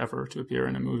science ever to appear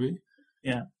in a movie.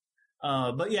 Yeah.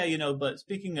 But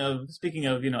speaking of,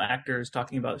 actors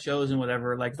talking about shows and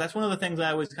whatever, like that's one of the things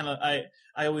I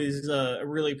always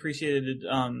really appreciated,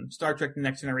 Star Trek The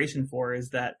Next Generation for, is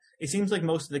that it seems like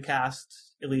most of the cast,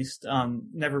 at least,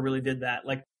 never really did that.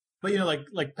 Like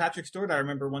Patrick Stewart, I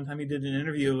remember one time he did an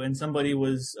interview and somebody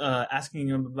was, asking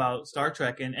him about Star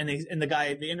Trek and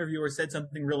the interviewer said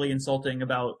something really insulting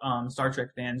about, Star Trek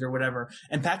fans or whatever.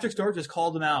 And Patrick Stewart just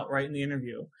called him out right in the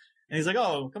interview. And he's like,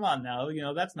 "Oh, come on now,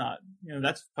 that's not,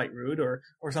 that's quite rude," or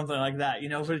something like that,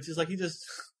 but it's just like,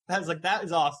 that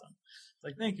is awesome. It's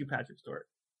like, thank you, Patrick Stewart.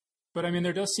 But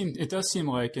it does seem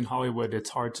like in Hollywood,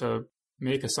 it's hard to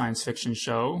make a science fiction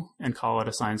show and call it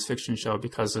a science fiction show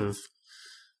because of,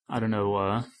 I don't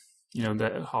know,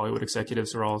 that Hollywood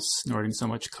executives are all snorting so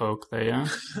much coke. They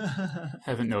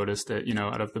haven't noticed that,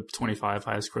 out of the 25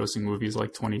 highest grossing movies,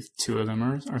 like 22 of them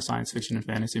are science fiction and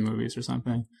fantasy movies or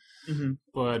something. Mm-hmm.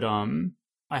 But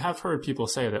I have heard people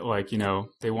say that,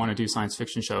 they want to do science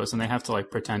fiction shows and they have to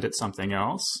pretend it's something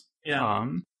else. Yeah.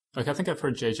 I think I've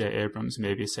heard J.J. Abrams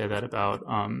maybe say that about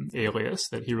Alias,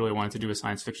 that he really wanted to do a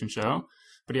science fiction show,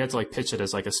 but he had to pitch it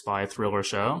as a spy thriller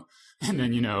show. And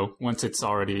then, once it's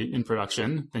already in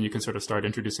production, then you can sort of start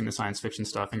introducing the science fiction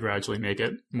stuff and gradually make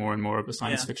it more and more of a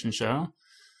science fiction show.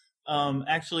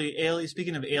 Actually,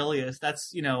 speaking of Alias,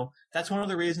 that's one of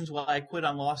the reasons why I quit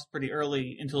on Lost pretty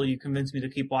early until you convinced me to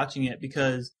keep watching it,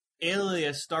 because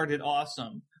Alias started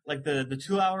awesome. Like the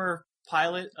 2-hour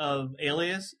pilot of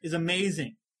Alias is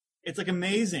amazing. It's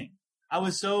amazing. I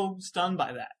was so stunned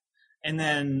by that. And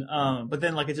then, but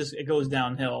then it goes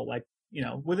downhill.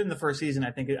 Within the first season,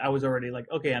 I think I was already like,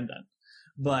 okay, I'm done.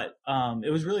 But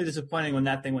it was really disappointing when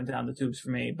that thing went down the tubes for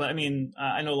me. But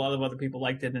I know a lot of other people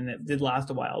liked it, and it did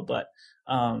last a while. But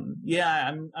I'm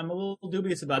a little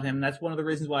dubious about him. That's one of the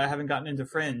reasons why I haven't gotten into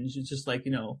Fringe. It's just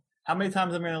how many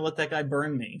times am I going to let that guy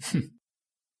burn me?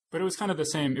 But it was kind of the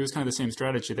same. It was kind of the same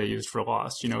strategy they used for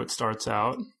Lost. It starts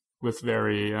out with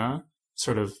very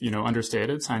sort of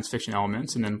understated science fiction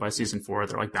elements, and then by season 4,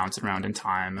 they're bouncing around in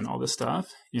time and all this stuff.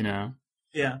 Yeah.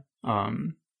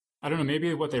 I don't know.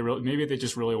 Maybe they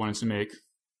just really wanted to make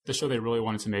the show. They really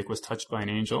wanted to make was Touched by an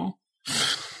Angel,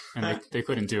 and they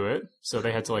couldn't do it, so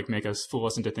they had to make us fool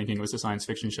us into thinking it was a science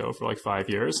fiction show for 5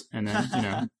 years, and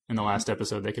then in the last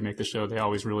episode they could make the show they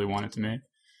always really wanted to make.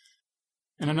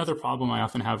 And another problem I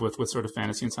often have with sort of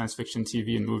fantasy and science fiction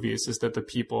TV and movies is that the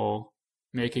people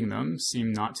making them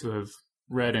seem not to have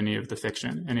read any of the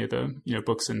fiction, any of the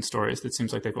books and stories. It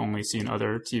seems like they've only seen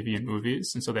other TV and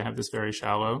movies, and so they have this very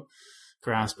shallow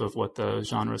grasp of what the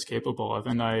genre is capable of.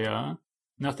 And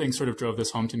nothing sort of drove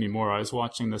this home to me more. I was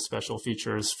watching the special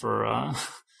features for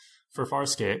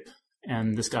Farscape,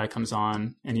 and this guy comes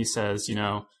on and he says,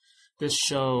 this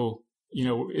show,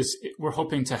 we're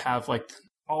hoping to have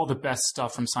all the best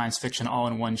stuff from science fiction all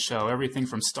in one show, everything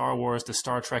from Star Wars to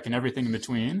Star Trek and everything in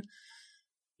between,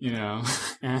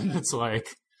 and it's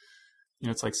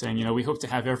it's like saying, we hope to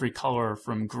have every color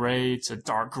from gray to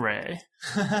dark gray.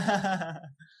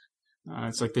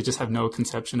 It's they just have no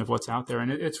conception of what's out there.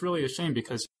 And it's really a shame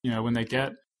because, when they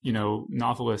get,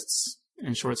 novelists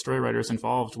and short story writers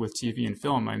involved with TV and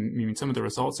film, some of the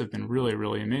results have been really,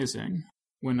 really amazing.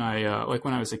 When I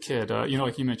was a kid,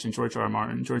 like you mentioned, George R. R.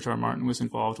 Martin. George R. R. Martin was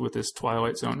involved with this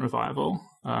Twilight Zone revival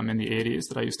in the 80s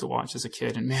that I used to watch as a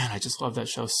kid. And man, I just love that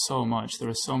show so much. There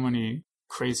were so many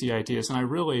crazy ideas. And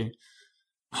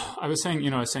I was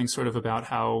saying sort of about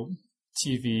how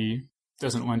TV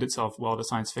doesn't lend itself well to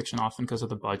science fiction often because of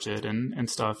the budget and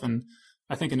stuff. And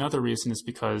I think another reason is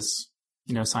because,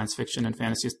 science fiction and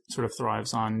fantasy sort of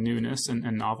thrives on newness and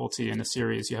novelty. In a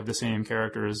series, you have the same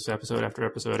characters episode after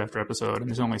episode after episode, and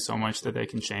there's only so much that they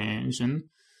can change. And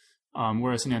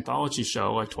whereas an anthology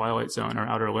show like Twilight Zone or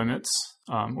Outer Limits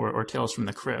or Tales from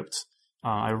the Crypt,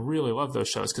 I really love those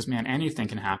shows because, man, anything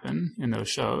can happen in those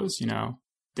shows.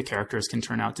 The characters can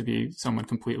turn out to be someone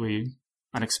completely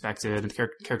unexpected, and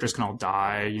characters can all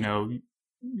die.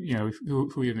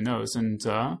 Who even knows? And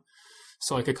so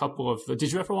like a couple of.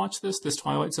 Did you ever watch this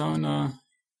Twilight Zone?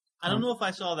 I don't know if I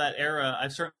saw that era.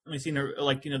 I've certainly seen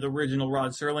the original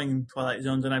Rod Serling Twilight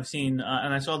Zones, and I've seen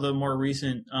and I saw the more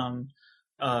recent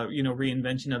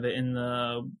reinvention of it in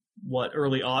the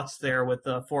early aughts there with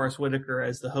Forrest Whitaker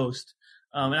as the host.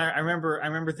 And I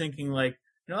remember thinking like,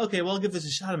 okay, well, I'll give this a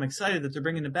shot. I'm excited that they're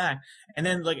bringing it back. And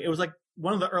then like it was like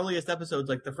one of the earliest episodes,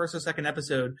 like the first or second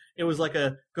episode, it was like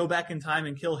a go back in time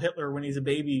and kill Hitler when he's a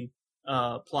baby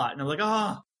plot, and I'm like,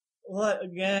 what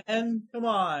again? Come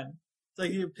on. It's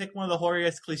like you pick one of the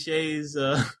horriest cliches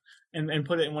and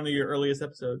put it in one of your earliest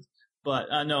episodes. But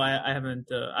no, I haven't.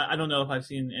 I don't know if I've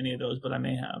seen any of those, but I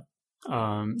may have.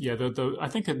 I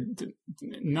think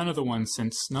none of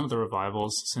the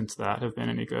revivals since that have been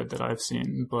any good that I've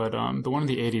seen. But the one in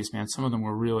the 80s, man, some of them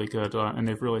were really good, and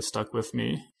they've really stuck with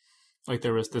me. Like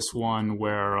there was this one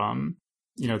where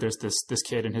there's this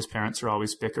kid and his parents are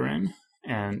always bickering,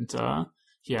 and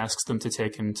he asks them to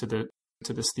take him to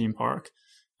this theme park.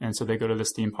 And so they go to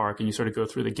this theme park, and you sort of go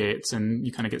through the gates, and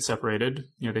you kind of get separated.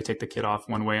 They take the kid off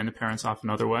one way and the parents off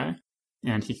another way.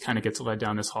 And he kind of gets led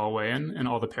down this hallway, and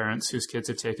all the parents whose kids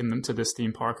have taken them to this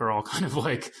theme park are all kind of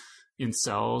like in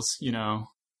cells,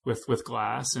 with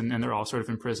glass, and they're all sort of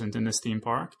imprisoned in this theme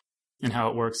park. And how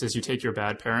it works is you take your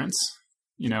bad parents,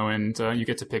 and you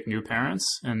get to pick new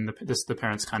parents. And the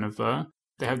parents kind of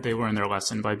they learn their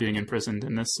lesson by being imprisoned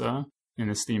in this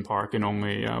theme park, and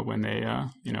only when they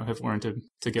have learned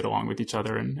to get along with each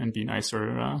other and be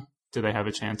nicer do they have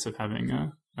a chance of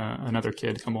having another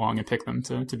kid come along and pick them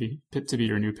to be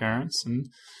your new parents. And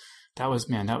that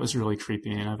was really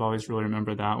creepy, and I've always really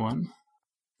remembered that one.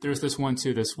 There's this one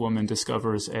too. This woman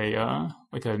discovers a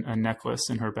necklace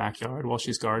in her backyard while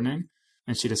she's gardening,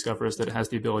 and she discovers that it has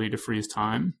the ability to freeze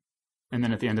time. And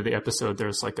then at the end of the episode,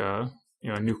 there's like a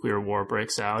nuclear war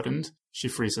breaks out, and she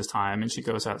freezes time, and she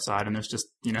goes outside, and there's just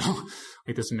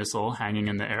like this missile hanging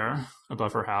in the air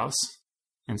above her house.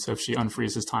 And so if she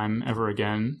unfreezes time ever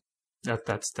again,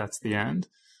 that's the end.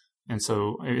 And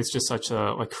so it's just such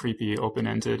a like creepy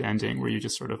open-ended ending where you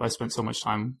just sort of, I spent so much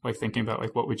time like thinking about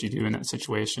like what would you do in that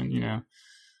situation,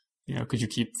 could you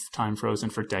keep time frozen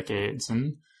for decades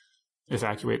and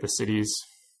evacuate the cities,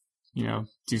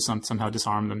 do somehow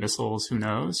disarm the missiles, who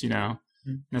knows,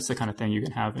 Mm-hmm. That's the kind of thing you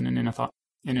can have in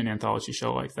an anthology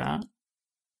show like that.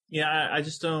 Yeah, I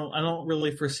don't really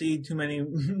foresee too many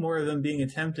more of them being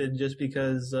attempted, just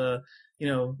because,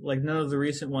 like none of the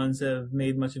recent ones have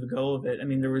made much of a go of it. I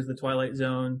mean, there was the Twilight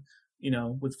Zone,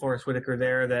 with Forrest Whitaker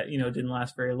there that, didn't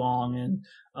last very long. And,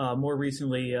 more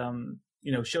recently,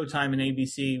 Showtime and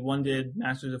ABC, one did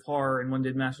Masters of Horror and one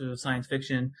did Masters of Science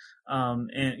Fiction,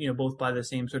 and, both by the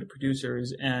same sort of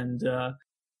producers. And,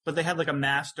 but they had like a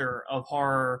Master of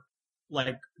Horror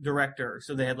like director.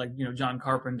 So they had like, John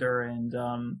Carpenter and,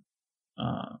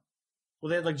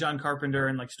 they had like John Carpenter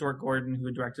and like Stuart Gordon, who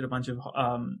had directed a bunch of,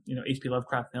 H.P.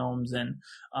 Lovecraft films and,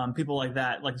 people like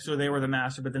that. Like, so they were the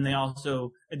master, but then they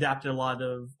also adapted a lot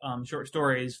of, short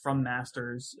stories from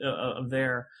masters of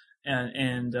there.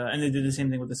 And they did the same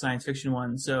thing with the science fiction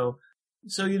one. So,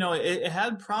 it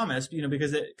had promise,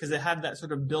 because it had that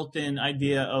sort of built-in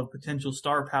idea of potential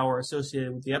star power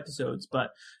associated with the episodes.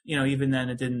 But, even then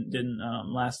it didn't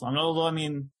last long. Although, I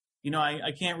mean,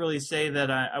 I can't really say that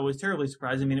I was terribly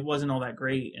surprised. I mean, it wasn't all that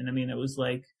great. And I mean, it was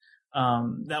like,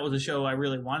 that was a show I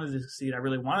really wanted to succeed. I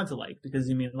really wanted to like, because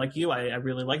like you, I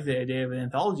really like the idea of an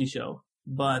anthology show.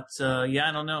 But,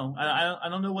 I don't know. I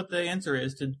don't know what the answer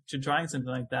is to trying something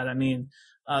like that. I mean,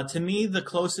 to me, the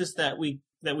closest that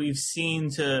we've seen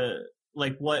to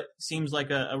like what seems like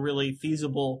a really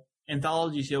feasible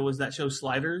anthology show was that show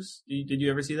Sliders. Did you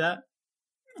ever see that?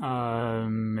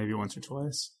 Maybe once or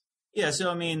twice. Yeah, so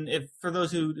I mean, if for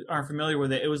those who aren't familiar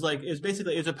with it,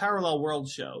 it's a parallel world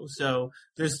show. So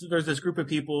there's this group of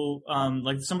people,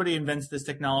 like somebody invents this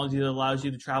technology that allows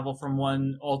you to travel from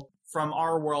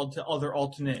our world to other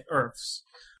alternate Earths.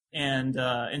 And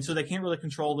so they can't really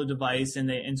control the device,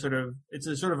 it's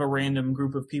a sort of a random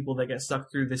group of people that get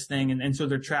sucked through this thing, and so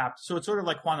they're trapped. So it's sort of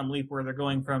like Quantum Leap, where they're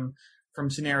going from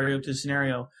scenario to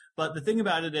scenario. But the thing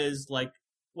about it is, like,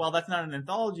 while that's not an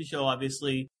anthology show,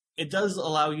 obviously, it does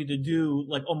allow you to do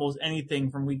like almost anything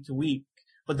from week to week.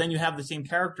 But then you have the same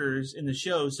characters in the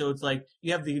show, so it's like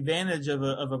you have the advantage of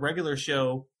a regular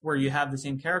show where you have the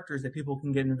same characters that people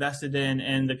can get invested in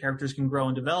and the characters can grow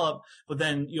and develop. But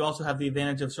then you also have the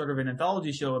advantage of sort of an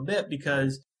anthology show a bit,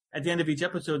 because at the end of each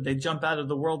episode, they jump out of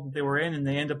the world that they were in and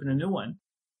they end up in a new one.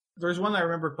 There's one I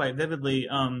remember quite vividly.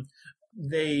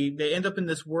 They end up in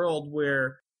this world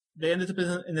where they ended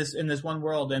up in this one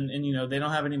world, and they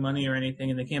don't have any money or anything,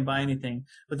 and they can't buy anything.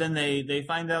 But then they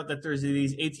find out that there's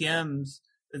these ATMs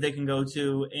that they can go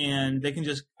to, and they can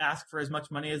just ask for as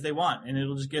much money as they want, and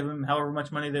it'll just give them however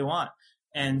much money they want.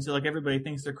 And so, like, everybody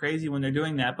thinks they're crazy when they're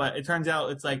doing that, but it turns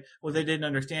out it's like what they didn't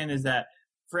understand is that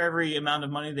for every amount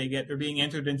of money they get, they're being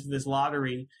entered into this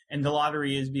lottery, and the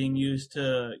lottery is being used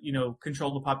to,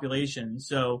 control the population.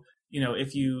 So,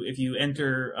 if you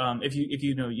enter, if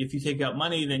you take out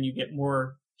money, then you get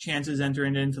more chances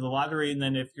entering into the lottery. And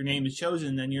then if your name is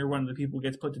chosen, then you're one of the people who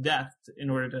gets put to death in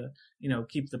order to,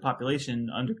 keep the population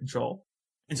under control.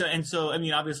 And so, I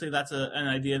mean, obviously that's an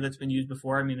idea that's been used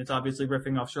before. I mean, it's obviously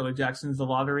riffing off Shirley Jackson's The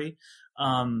Lottery.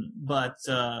 But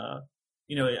I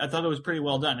thought it was pretty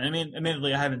well done. And I mean,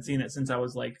 admittedly, I haven't seen it since I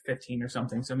was like 15 or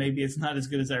something. So maybe it's not as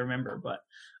good as I remember, but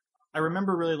I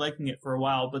remember really liking it for a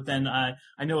while. But then I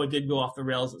know it did go off the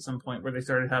rails at some point where they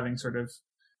started having sort of,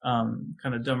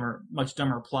 kind of much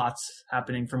dumber plots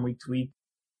happening from week to week.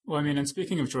 Well, I mean, and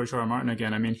speaking of George R. R. Martin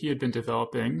again, I mean, he had been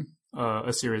developing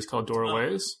a series called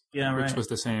Doorways, which was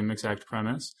the same exact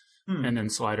premise. And then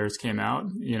Sliders came out,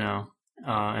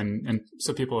 and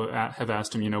so people have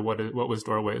asked him, what was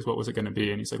Doorways? What was it going to be?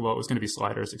 And he's like, well, it was going to be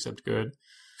Sliders, except good.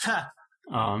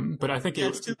 But I think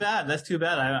it's too bad. That's too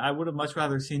bad. I would have much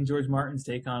rather seen George Martin's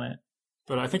take on it.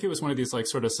 But I think it was one of these like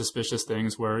sort of suspicious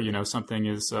things where, something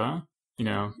is,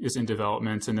 is in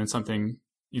development, and then something,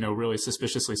 really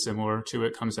suspiciously similar to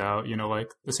it comes out,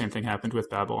 like the same thing happened with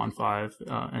Babylon 5,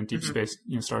 and Deep Space,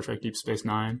 Star Trek Deep Space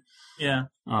Nine. Yeah.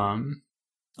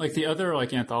 Like the other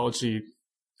like anthology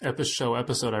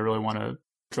episode I really want to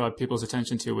draw people's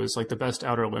attention to was like the best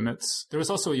Outer Limits. There was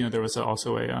also,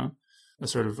 a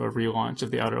sort of a relaunch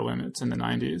of the Outer Limits in the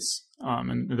 90s.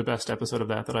 And the best episode of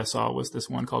that I saw was this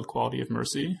one called Quality of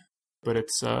Mercy. But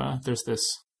it's, there's this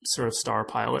sort of star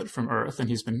pilot from Earth,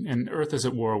 and Earth is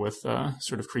at war with,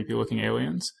 sort of creepy looking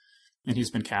aliens. And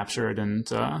he's been captured, and,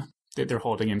 they're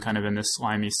holding him kind of in this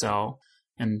slimy cell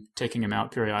and taking him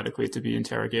out periodically to be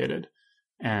interrogated.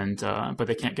 And, but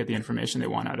they can't get the information they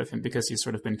want out of him because he's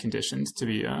sort of been conditioned to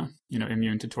be,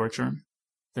 immune to torture.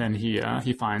 Then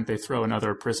they throw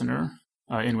another prisoner,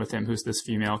 in with him who's this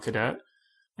female cadet.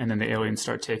 And then the aliens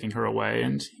start taking her away.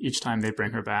 And each time they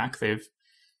bring her back, they've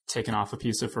taken off a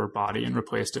piece of her body and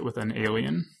replaced it with an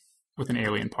alien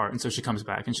part. And so she comes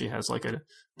back and she has like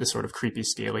this sort of creepy,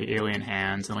 scaly alien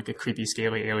hands and like a creepy,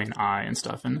 scaly alien eye and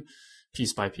stuff. And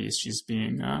piece by piece, she's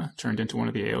being, turned into one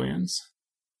of the aliens.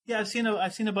 Yeah, I've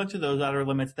seen a bunch of those Outer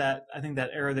Limits. That I think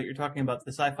that era that you're talking about,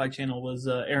 the Sci-Fi Channel was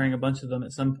airing a bunch of them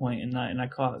at some point, and I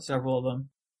caught several of them.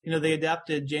 They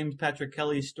adapted James Patrick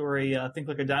Kelly's story, Think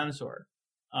Like a Dinosaur.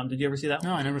 Did you ever see that one?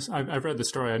 No, I never. I've read the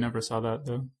story. I never saw that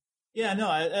though. Yeah,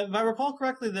 no. If I recall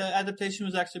correctly, the adaptation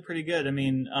was actually pretty good. I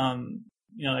mean,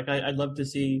 I'd love to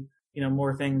see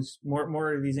more things,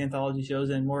 more of these anthology shows,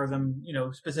 and more of them,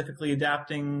 specifically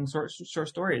adapting short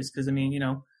stories. Because I mean,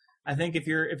 I think if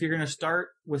you're going to start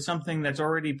with something that's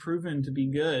already proven to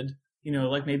be good,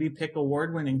 like maybe pick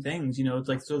award-winning things, it's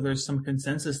like, so there's some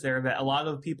consensus there that a lot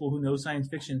of people who know science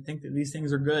fiction think that these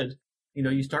things are good.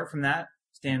 You start from that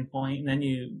standpoint, and then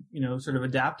you sort of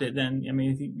adapt it. Then, I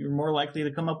mean, you're more likely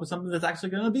to come up with something that's actually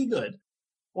going to be good.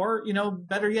 Or,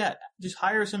 better yet, just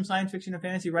hire some science fiction and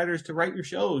fantasy writers to write your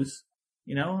shows.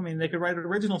 I mean, they could write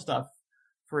original stuff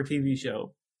for a TV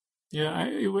show. Yeah,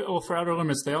 for Outer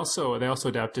Limits, they also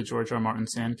adapted George R. R.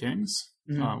 Martin's Sand Kings,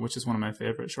 which is one of my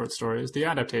favorite short stories. The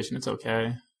adaptation, it's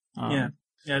okay. Yeah,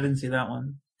 I didn't see that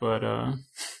one. But,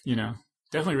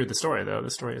 definitely read the story, though. The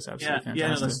story is absolutely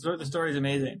fantastic. Yeah, the story is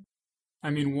amazing. I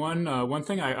mean, one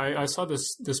thing I saw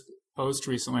this post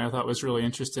recently I thought was really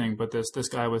interesting, but this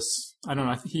guy was, I don't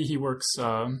know, he works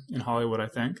in Hollywood, I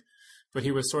think. But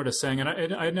he was sort of saying, and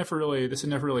this had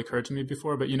never really occurred to me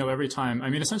before, but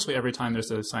essentially every time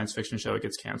there's a science fiction show, it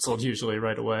gets canceled usually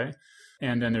right away.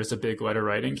 And then there's a big letter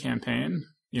writing campaign,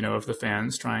 of the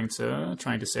fans trying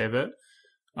to save it.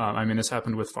 This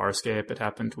happened with Farscape. It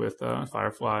happened with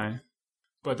Firefly.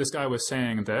 But this guy was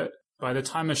saying that by the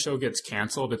time a show gets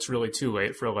canceled, it's really too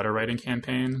late for a letter writing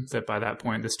campaign, that by that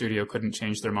point the studio couldn't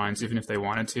change their minds even if they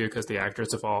wanted to, because the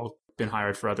actors have all been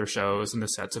hired for other shows and the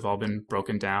sets have all been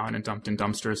broken down and dumped in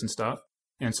dumpsters and stuff.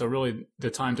 And so really the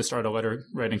time to start a letter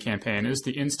writing campaign is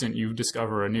the instant you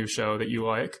discover a new show that you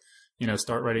like.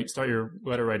 Start your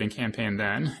letter writing campaign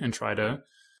then, and try to,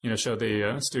 show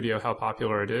the studio how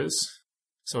popular it is.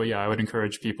 So yeah, I would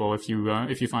encourage people, if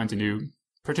you find a new,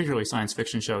 particularly science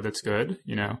fiction show that's good,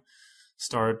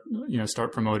 start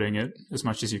promoting it as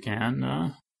much as you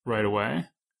can right away.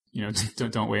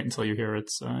 Don't wait until you hear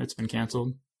it's been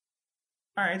canceled.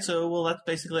 All right, so that's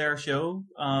basically our show.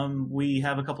 We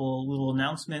have a couple little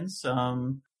announcements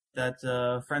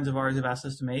that friends of ours have asked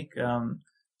us to make.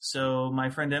 So my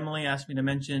friend Emily asked me to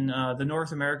mention the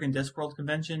North American Discworld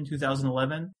Convention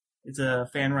 2011. It's a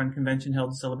fan-run convention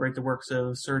held to celebrate the works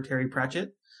of Sir Terry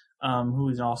Pratchett, who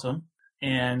is awesome.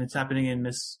 And it's happening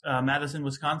in Madison,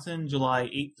 Wisconsin, July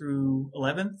 8th through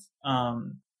 11th.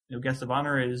 Guest of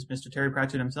honor is Mr. Terry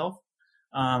Pratchett himself.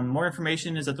 More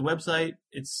information is at the website.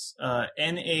 It's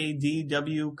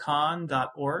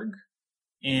nadwcon.org.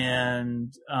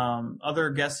 And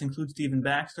other guests include Stephen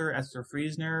Baxter, Esther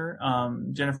Friesner,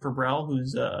 Jennifer Brell,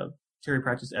 who's Terry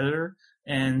Pratchett's editor,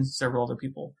 and several other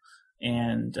people,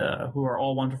 and who are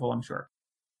all wonderful, I'm sure.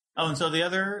 Oh, and so the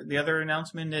other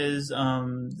announcement is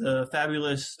the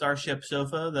fabulous Starship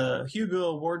Sofa, the Hugo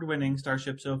Award-winning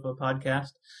Starship Sofa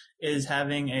podcast, is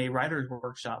having a writer's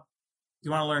workshop. If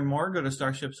you want to learn more, go to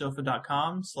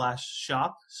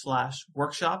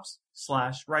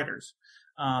starshipsofa.com/shop/workshops/writers.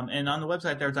 And on the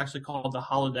website there, it's actually called the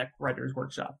Holodeck Writers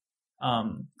Workshop.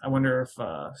 I wonder if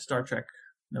Star Trek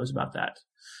knows about that.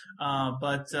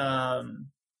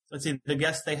 Let's see, the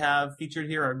guests they have featured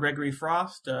here are Gregory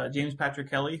Frost, James Patrick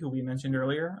Kelly, who we mentioned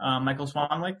earlier, Michael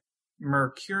Swanwick,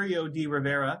 Mercurio D.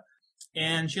 Rivera,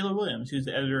 and Sheila Williams, who's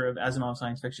the editor of Asimov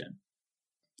Science Fiction.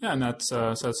 Yeah, and that's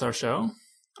our show.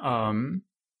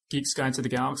 Geek's Guide to the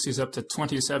Galaxy is up to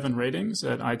 27 ratings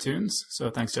at iTunes, so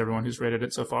thanks to everyone who's rated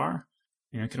it so far.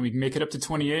 Can we make it up to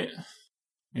 28?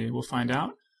 Maybe we'll find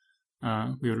out.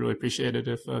 We would really appreciate it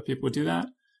if people would do that.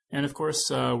 And of course,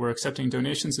 we're accepting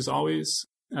donations as always.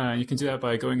 You can do that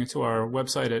by going into our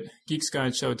website at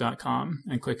geeksguideshow.com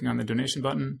and clicking on the donation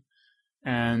button.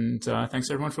 And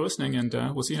thanks everyone for listening, and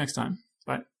we'll see you next time.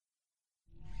 Bye.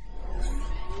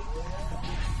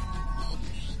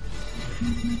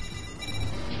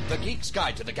 The Geek's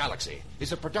Guide to the Galaxy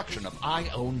is a production of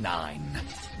IO9.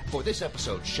 For this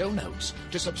episode's show notes,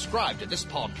 to subscribe to this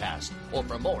podcast, or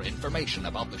for more information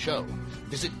about the show,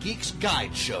 visit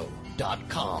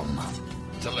geeksguideshow.com.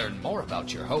 To learn more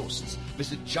about your hosts,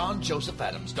 visit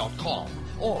johnjosephadams.com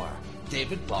or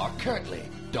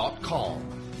davidbarrkirtley.com.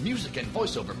 Music and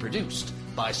voiceover produced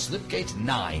by Slipgate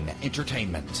 9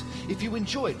 Entertainment. If you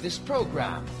enjoyed this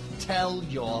program, tell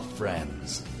your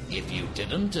friends. If you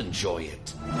didn't enjoy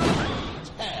it,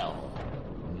 tell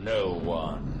no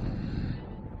one.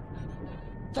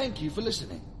 Thank you for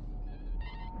listening.